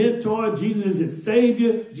is his mentor. Jesus is his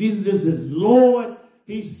Savior. Jesus is his Lord.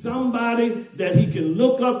 He's somebody that he can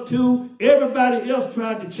look up to. Everybody else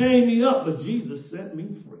tried to chain me up, but Jesus set me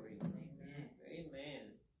free. Amen.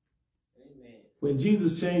 When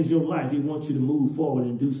Jesus changed your life, he wants you to move forward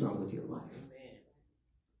and do something with your life. Amen.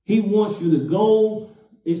 He wants you to go,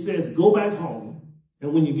 it says, go back home.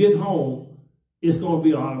 And when you get home, it's going to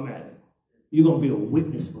be automatic. You're going to be a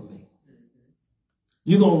witness for me.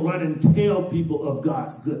 You're going to run and tell people of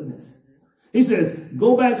God's goodness. He says,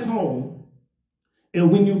 go back home.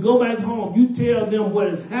 And when you go back home, you tell them what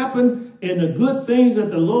has happened and the good things that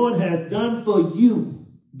the Lord has done for you.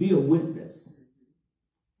 Be a witness.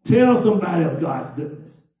 Tell somebody of God's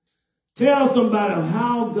goodness. Tell somebody of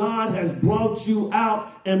how God has brought you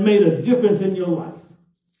out and made a difference in your life.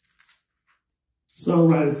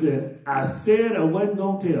 Songwriter said, I said I wasn't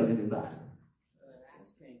going to tell anybody,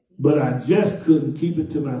 but I just couldn't keep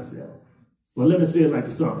it to myself. Well, let me say it like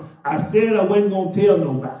a song. I said I wasn't going to tell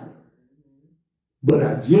nobody, but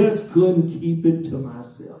I just couldn't keep it to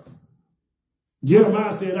myself.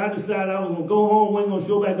 Jeremiah said, I decided I was going to go home, wasn't going to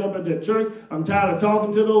show back up at that church. I'm tired of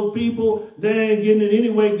talking to those people. They ain't getting it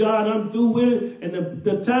anyway. God, I'm through with it. And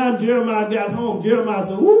the time Jeremiah got home, Jeremiah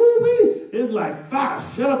said, woo-wee, it's like fire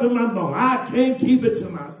shut up in my bone. I can't keep it to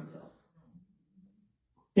myself.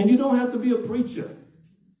 And you don't have to be a preacher.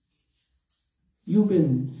 You've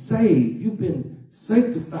been saved. You've been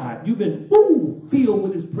sanctified. You've been filled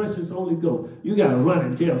with his precious Holy Ghost. You got to run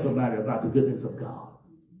and tell somebody about the goodness of God.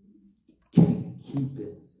 Can't keep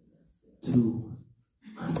it to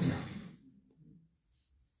myself.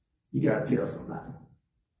 You got to tell somebody.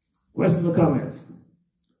 Questions or comments?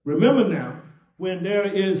 Remember now, when there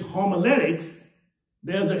is homiletics,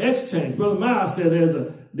 there's an exchange. Brother Miles said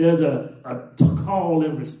there's a call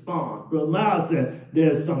and response. Brother Miles said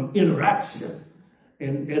there's some interaction.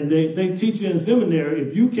 And they teach you in seminary,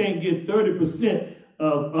 if you can't get 30%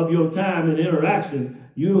 of your time in interaction,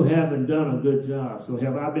 you haven't done a good job. So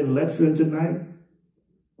have I been lecturing tonight?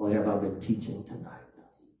 Or have I been teaching tonight?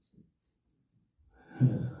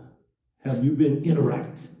 Have you been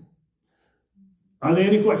interacting? Are there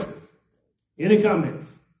any questions? Any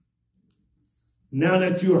comments? Now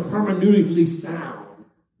that you're hermeneutically sound,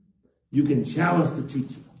 you can challenge the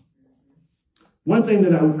teacher. One thing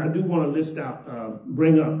that I do want to list out,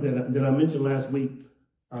 bring up that I mentioned last week,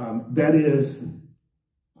 that is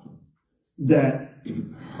that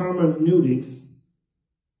hermeneutics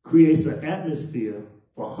creates an atmosphere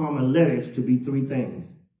for homiletics to be three things.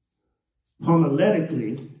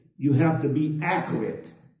 Homiletically, you have to be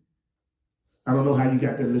accurate. I don't know how you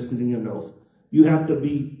got that listed in your notes. You have to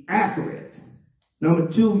be accurate. Number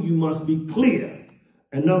two, you must be clear.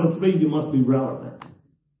 And number three, you must be relevant.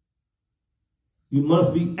 You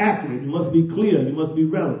must be accurate. You must be clear. You must be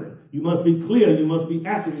relevant. You must be clear. You must be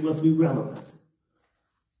accurate. You must be relevant.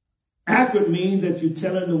 Accurate means that you're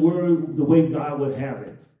telling the word the way God would have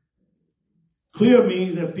it. Clear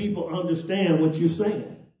means that people understand what you're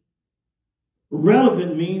saying.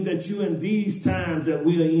 Relevant means that you in these times that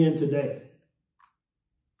we are in today,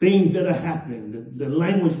 things that are happening, the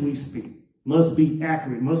language we speak must be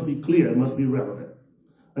accurate, must be clear, must be relevant.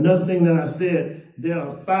 Another thing that I said, there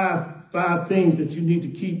are five things that you need to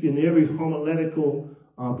keep in every homiletical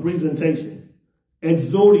presentation.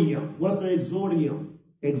 Exordium. What's an exordium?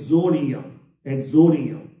 Exordium.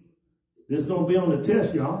 Exordium. This is going to be on the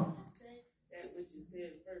test, y'all.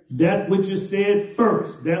 That which is said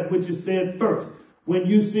first. That which is said first. When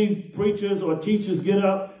you see preachers or teachers get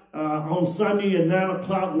up on Sunday at 9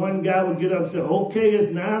 o'clock, one guy would get up and say, okay,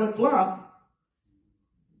 it's 9 o'clock.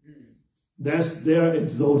 That's their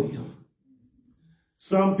exordium.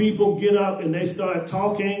 Some people get up and they start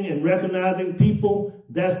talking and recognizing people.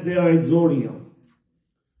 That's their exordium.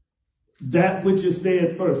 That which is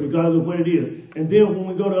said first, regardless of what it is. And then when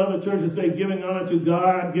we go to other churches, say giving honor to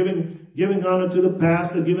God, giving honor to the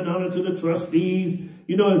pastor, giving honor to the trustees.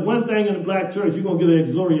 You know, there's one thing in the black church, you're going to get an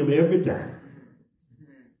exordium every time.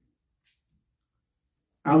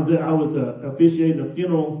 I was officiating a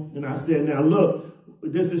funeral, and I said, now look,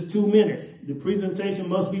 this is 2 minutes. The presentation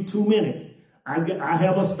must be 2 minutes. I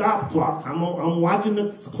have a stop clock. I'm watching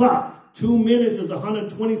the clock. 2 minutes is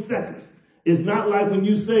 120 seconds. It's not like when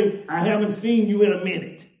you say, I haven't seen you in a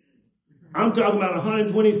minute. I'm talking about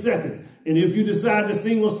 120 seconds. And if you decide to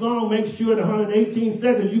sing a song, make sure at 118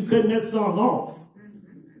 seconds you cutting that song off.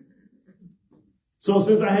 So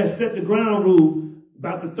since I had set the ground rule,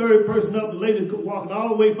 about the third person up, the lady walking all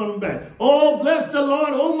the way from the back. Oh, bless the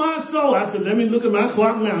Lord, oh my soul. I said, let me look at my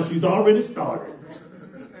clock now. She's already started.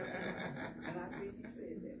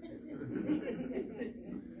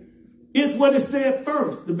 It's what it said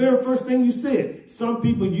first. The very first thing you said. Some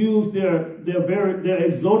people use their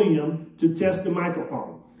exordium to test the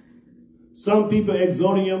microphone. Some people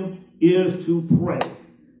exordium is to pray.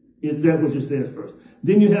 It's that which it says first.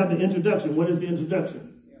 Then you have the introduction. What is the introduction?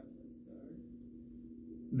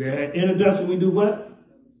 The introduction, we do what?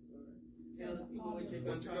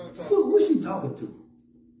 Who's she talking to?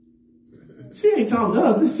 She ain't talking to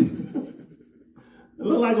us. It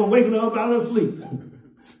looks like I'm waking her up out of her sleep.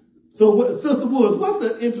 So, Sister Woods, what's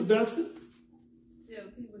the introduction? Tell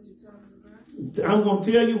people what you're talking about. I'm going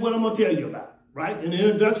to tell you what I'm going to tell you about, right? In the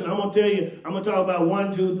introduction, I'm going to tell you, I'm going to talk about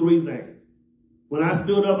 1, 2, 3 things. When I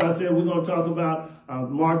stood up, I said we're going to talk about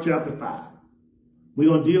Mark chapter 5. We're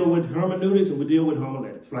going to deal with hermeneutics and we deal with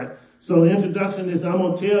homiletics, right? So the introduction is I'm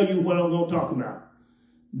going to tell you what I'm going to talk about.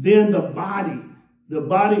 Then the body. The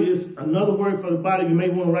body is another word for the body. You may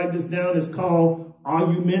want to write this down. It's called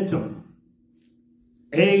argumentum.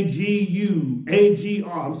 A-G-R.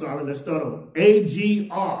 I'm sorry, let's start over.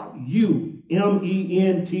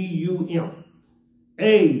 A-G-R-U-M-E-N-T-U-M.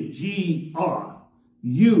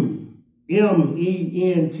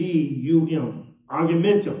 A-G-R-U-M-E-N-T-U-M.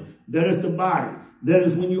 Argumentum. That is the body. That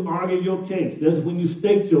is when you argue your case. That is when you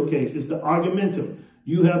state your case. It's the argumentum.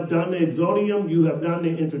 You have done the exordium. You have done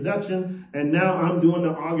the introduction. And now I'm doing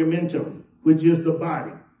the argumentum, which is the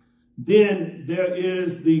body. Then there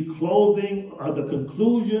is the clothing or the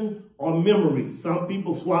conclusion or memory. Some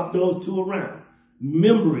people swap those two around.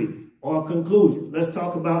 Memory or conclusion. Let's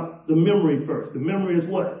talk about the memory first. The memory is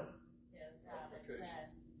what?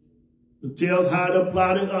 It tells how it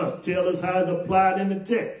applied to us. Tells us how it's applied in the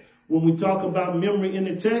text. When we talk about memory in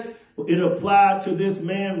the text, it applied to this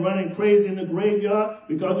man running crazy in the graveyard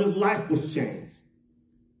because his life was changed.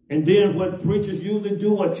 And then what preachers usually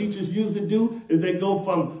do, what teachers usually do, is they go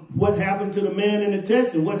from what happened to the man in the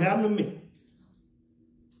text and what happened to me.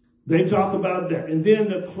 They talk about that. And then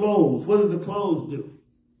the close. What does the close do?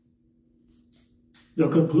 The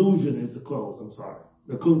conclusion is the close, I'm sorry.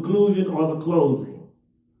 The conclusion or the closing.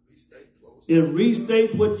 It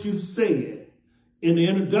restates what you said. In the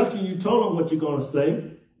introduction, you told them what you're going to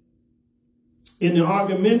say. In the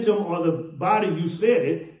argumentum or the body, you said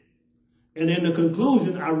it. And in the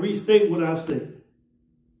conclusion, I restate what I've said.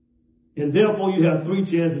 And therefore, you have 3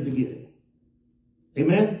 chances to get it.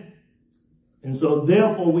 Amen? And so,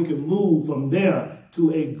 therefore, we can move from there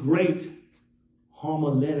to a great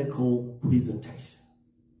homiletical presentation.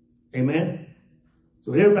 Amen?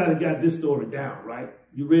 So, everybody got this story down, right?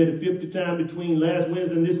 You read it 50 times between last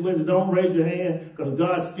Wednesday and this Wednesday. Don't raise your hand because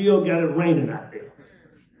God still got it raining out there.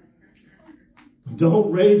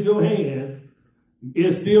 Don't raise your hand.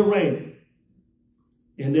 It's still raining.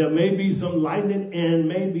 And there may be some lightning and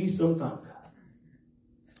maybe some thunder.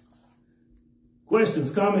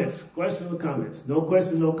 Questions, comments? Questions or comments? No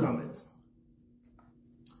questions, no comments.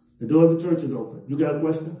 The door of the church is open. You got a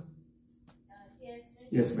question?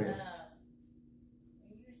 Yes, ma'am.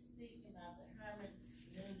 When you're speaking about the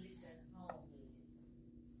hermeneutics and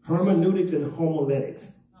homiletics. Hermeneutics and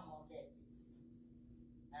homiletics.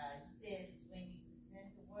 You said when you present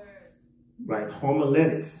the word. Right,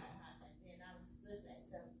 homiletics.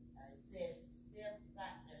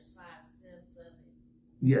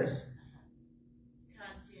 Yes.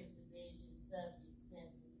 Content, division, subject,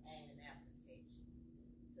 sentence, and an application.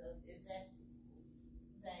 So is that the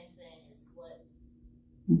same thing as what?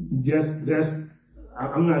 Yes,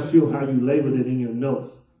 I'm not sure how you labeled it in your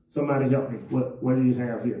notes. Somebody help me. What do you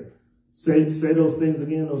have here? Say those things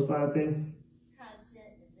again, those 5 things.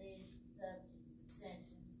 Content, division, subject, sentence,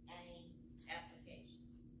 and application.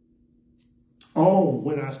 Oh,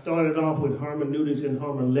 when I started off with hermeneutics and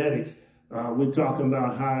homiletics, we're talking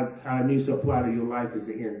about how it needs to apply to your life as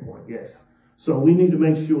the end point. Yes. So we need to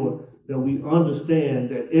make sure that we understand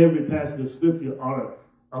that every passage of scripture ought to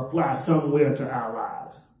apply somewhere to our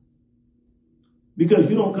lives. Because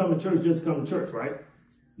you don't come to church just to come to church, right?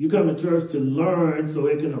 You come to church to learn so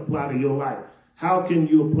it can apply to your life. How can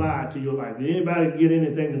you apply it to your life? Did anybody get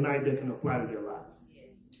anything tonight that can apply to their life?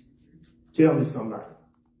 Tell me somebody.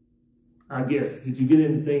 I guess. Did you get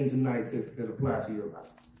anything tonight that apply to your life?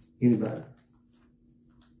 Anybody?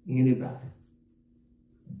 Anybody?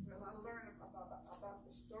 Well, I learned about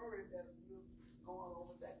the story that was going on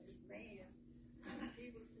with this man.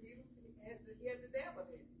 He had the devil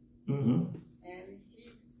in him. Mm-hmm. And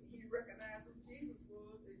he recognized who Jesus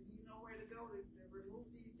was, and he knew where to go to remove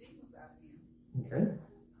these demons out of him. Okay.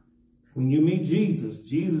 When you meet Jesus,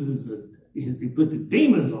 he put the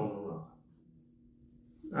demons on the run.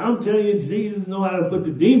 I'm telling you, Jesus knows how to put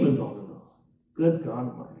the demons on the run. Good God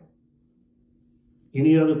Almighty.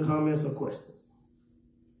 Any other comments or questions?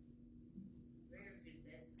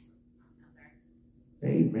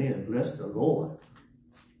 Amen. Bless the Lord.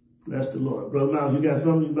 Bless the Lord. Brother Miles, you got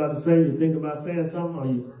something you about to say? You think about saying something? Or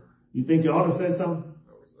you think you ought to say something?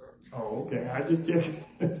 No, sir. Oh, okay. I just checking.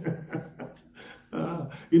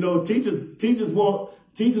 Teachers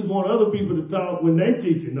want other people to talk when they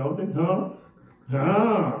teaching, don't they?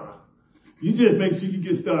 Huh? You just make sure you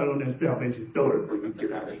get started on that salvation story before you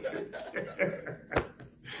get out of here.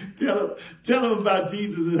 Tell them about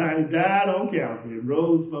Jesus and how he died on Calvary and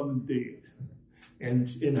rose from the dead,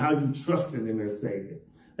 and how you trusted him as Savior.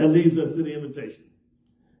 That leads us to the invitation.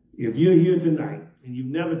 If you're here tonight and you've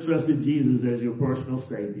never trusted Jesus as your personal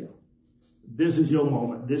Savior, this is your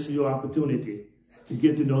moment. This is your opportunity to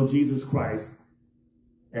get to know Jesus Christ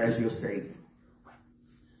as your Savior.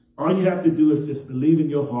 All you have to do is just believe in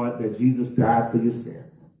your heart that Jesus died for your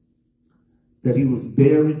sins, that he was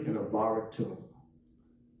buried in a borrowed tomb,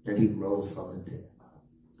 and he rose from the dead.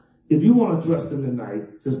 If you want to trust him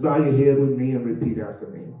tonight, just bow your head with me and repeat after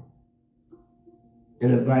me.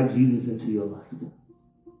 And invite Jesus into your life.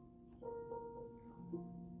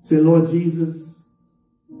 Say, Lord Jesus,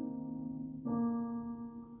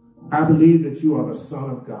 I believe that you are the Son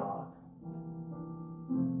of God.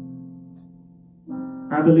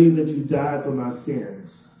 I believe that you died for my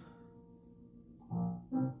sins.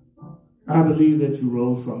 I believe that you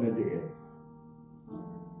rose from the dead.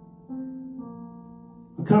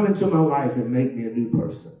 Come into my life and make me a new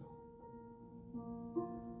person.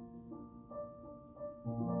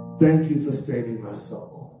 Thank you for saving my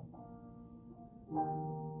soul.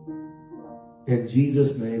 In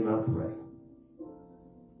Jesus' name I pray.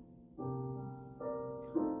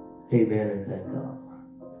 Amen and thank God.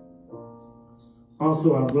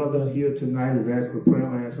 Also, our brother here tonight has asked for prayer.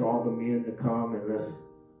 I'm going to ask all the men to come and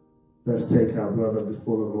let's take our brother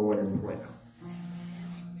before the Lord in prayer.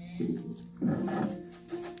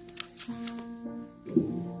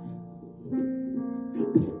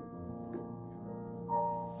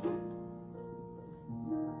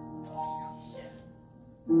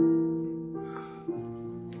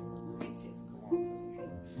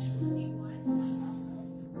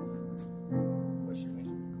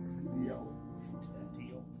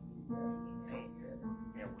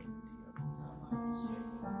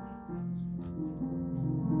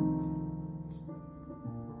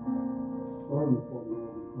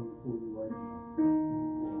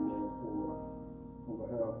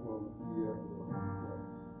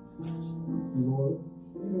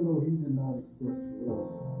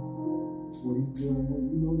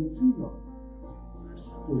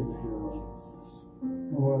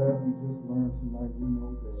 Lord, as we just learned tonight, we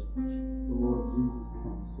know that the Lord Jesus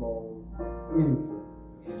can solve anything.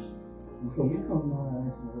 And so we come now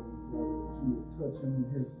asking Heavenly Father that you would touch him in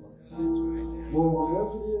his life. Lord,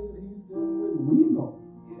 whatever it is that he's dealing with, we know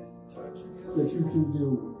that you can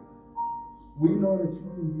deal with. We know that you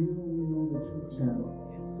can heal. We know that you can deliver.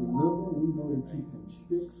 We know that you can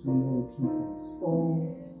fix. We know that you can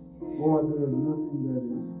solve. Lord, there is nothing that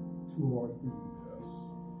is too hard for you.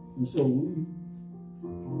 And so we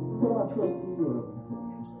put our trust in you, Heavenly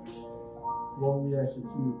Father. Lord, we ask that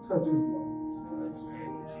you would touch his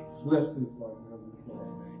life. Bless his life, Heavenly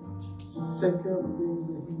Father. Take care of the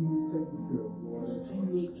things that he needs taken care of, Lord. as he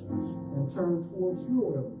looks and turns towards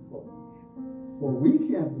your Heavenly Father. For we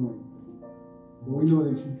can't do anything, but we know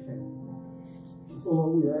that you can. So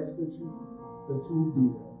Lord, we ask that you will do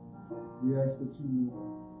that. We ask that you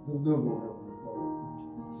will deliver, Heavenly Father.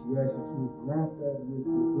 We ask that you will grant that which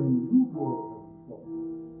will bring you glory, Heavenly Father.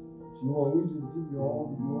 Lord, we just give you all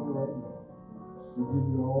the glory right now. We give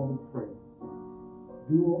you all the praise.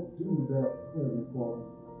 Do that, Heavenly Father,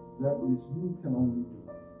 that which you can only do.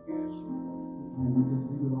 And we just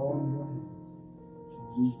leave it all in your hands.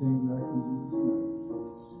 These things we ask in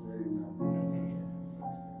Jesus' name. Amen.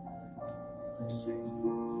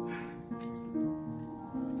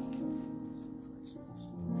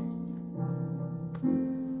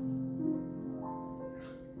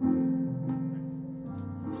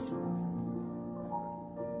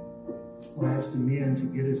 I'll ask the men to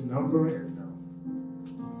get his number and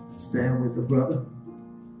stand with the brother,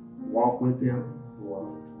 walk with him.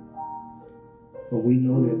 For we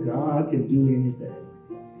know that God can do anything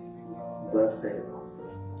but fail.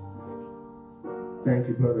 Thank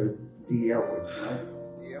you, Brother D. Elwood.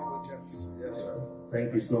 D. Elwood, yes, sir.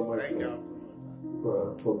 Thank you so much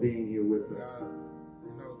for being here with us.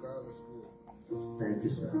 God is good. Thank you,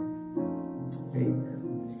 sir. Amen.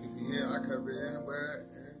 You could be here, I could be anywhere.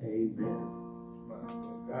 Amen. But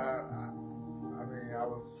God, I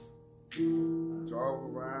drove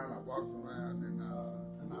around, I walked around, and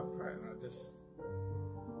I prayed, and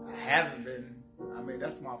I haven't been,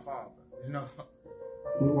 that's my father,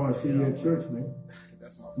 We want to see you at church, man.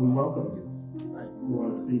 That's my father. We welcome you. We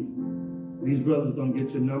want to see you. These brothers are going to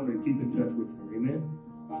get your number and keep in touch with you. Amen?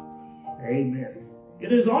 Amen.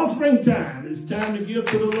 It is offering time. It is time to give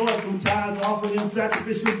to the Lord through tithes, offering, and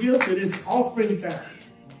sacrificial gifts. It is offering time.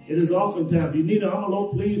 It is offering time. If you need an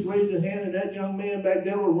envelope, please raise your hand, and that young man back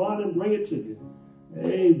there will run and bring it to you.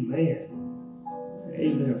 Amen.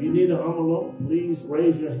 Amen. If you need an envelope, please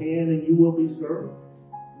raise your hand, and you will be served.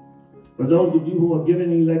 For those of you who are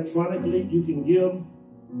giving electronically, you can give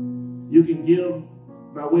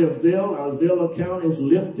by way of Zelle. Our Zelle account is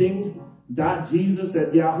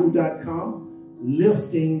Lifting.Jesus@yahoo.com.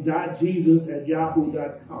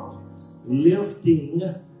 Lifting.Jesus@yahoo.com.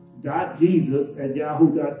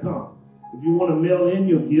 Lifting.Jesus@yahoo.com. If you want to mail in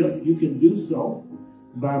your gift, you can do so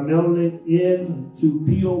by mailing it in to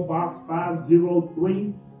P.O. Box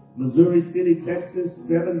 503, Missouri City, Texas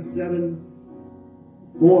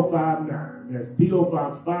 77459. That's P.O.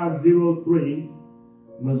 Box 503,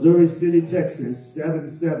 Missouri City, Texas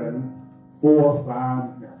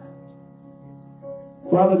 77459.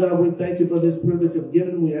 Father God, we thank you for this privilege of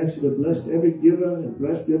giving. We ask you to bless every giver and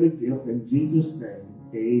bless every gift. In Jesus' name,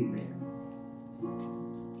 amen.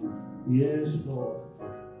 Yes, Lord.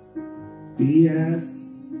 He has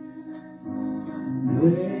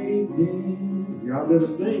great things. Y'all better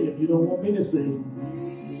sing if you don't want me to sing.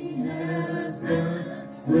 He has done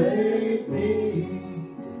great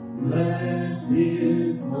things. Bless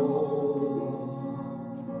his Lord.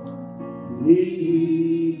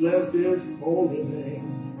 We bless his holy name.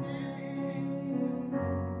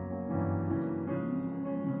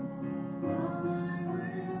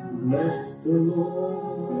 Bless the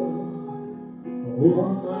Lord, oh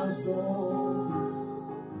my soul,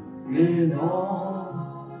 in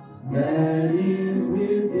all that is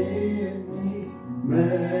within me.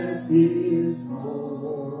 Bless his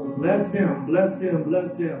Lord. Bless him, bless him,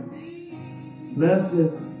 bless him. Bless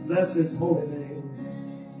his holy name.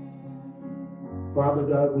 Father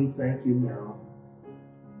God, we thank you now.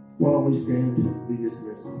 Why don't we stand to be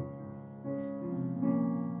dismissed?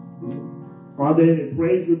 Are there any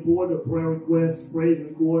praise report or prayer requests? Praise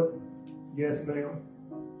report? Yes, ma'am. If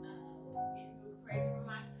you pray for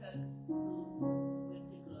my cousin who went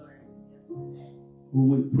to glory yesterday. Who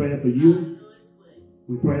we praying for you? Louis Wood.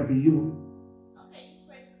 We praying for you. Okay, you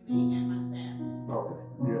pray for me and my family. Okay,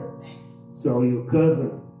 yeah. Thank you. So your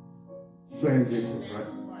cousin transitions, right?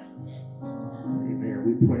 Amen.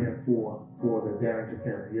 We praying for the Darrington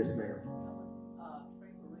family. Yes, ma'am.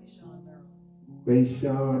 Pray for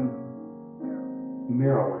Rayshawn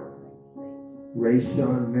Maryland.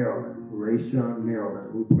 Rayshawn Maryland.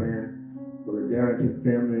 We're praying for the Darrington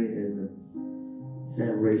family and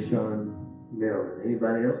Rayshawn Maryland.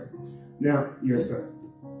 Anybody else? Now, yes, sir.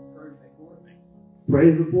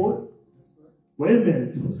 Praise report? Wait a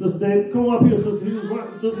minute. Sister Dave, come up here, Sister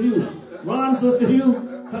Hughes. Sister Hughes. Run, Sister Hughes.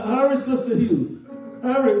 Hurry, Sister Hughes.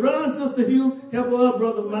 Hurry, run, Sister Hughes. Help her up,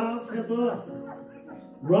 Brother Miles. Help her up.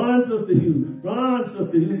 Run, Sister Hughes. Run,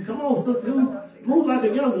 Sister Hughes. Come on, Sister Hughes. Move like a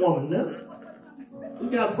young woman now. We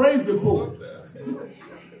got a praise report.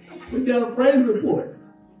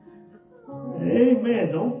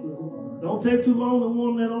 Amen. Don't take too long to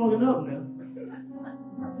warm that organ up now.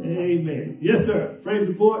 Amen. Yes, sir. Praise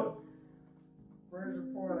report. Praise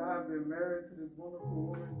report. I've been married to this wonderful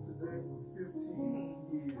woman today for 15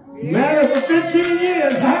 years. Married for 15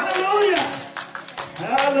 years. Hallelujah.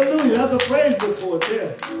 Hallelujah. That's a praise report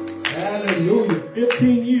there. Hallelujah.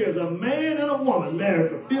 15 years. A man and a woman married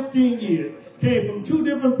for 15 years. Came from two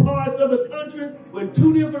different parts of the country with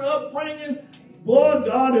two different upbringings. Boy,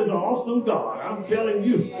 God is an awesome God. I'm telling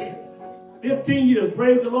you. 15 years.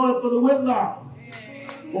 Praise the Lord for the Whitlocks.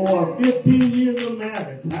 For 15 years of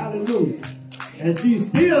marriage. Hallelujah. And she's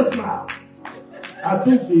still smiling. I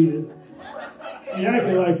think she is. She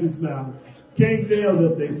acting like she's smiling. Can't tell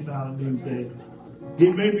if they smiling these days.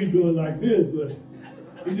 He may be doing like this, but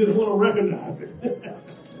he just want to recognize it.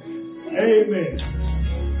 Amen.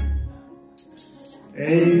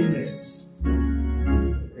 Amen.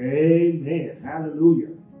 Amen. Hallelujah.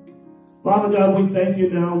 Father God, we thank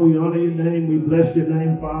you now. We honor your name. We bless your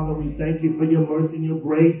name, Father. We thank you for your mercy and your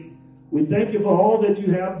grace. We thank you for all that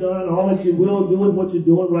you have done, all that you will do, and what you're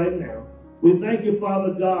doing right now. We thank you,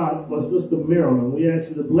 Father God, for Sister Marilyn. We ask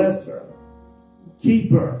you to bless her,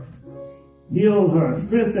 keep her, heal her,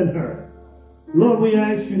 strengthen her. Lord, we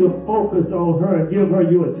ask you to focus on her and give her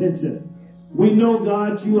your attention. We know,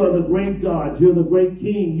 God, you are the great God. You're the great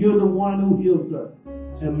King. You're the one who heals us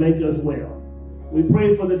and make us well. We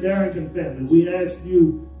pray for the Darrington family. We ask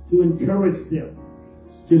you to encourage them,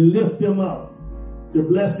 to lift them up, to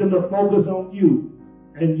bless them to focus on you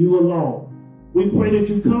and you alone. We pray that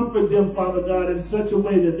you comfort them, Father God, in such a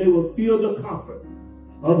way that they will feel the comfort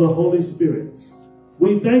of the Holy Spirit.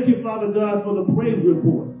 We thank you, Father God, for the praise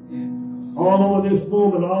reports all over this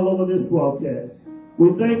room and all over this broadcast.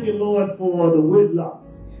 We thank you, Lord, for the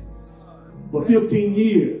Whitlocks, for 15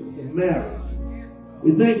 years of marriage.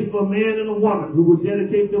 We thank you for a man and a woman who will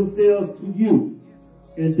dedicate themselves to you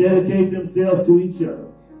and dedicate themselves to each other.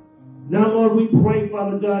 Now, Lord, we pray,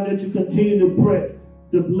 Father God, that you continue to pray,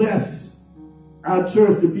 to bless our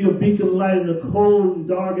church to be a beacon of light in a cold and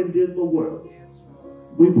dark and dismal world.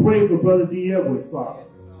 We pray for Brother D. Edwards, Father.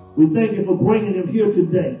 We thank you for bringing him here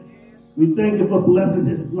today. We thank you for blessing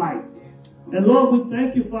his life. And Lord, we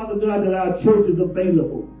thank you, Father God, that our church is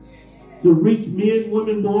available to reach men,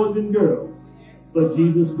 women, boys, and girls for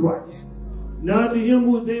Jesus Christ. Now to him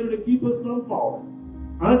who is able to keep us from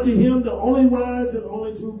falling. Unto him the only wise and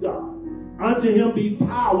only true God. Unto him be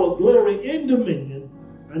power, glory, and dominion.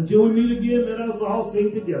 Until we meet again, let us all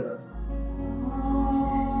sing together.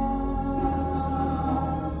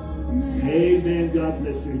 Amen. God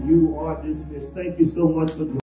bless you. You are dismissed. Thank you so much for joining.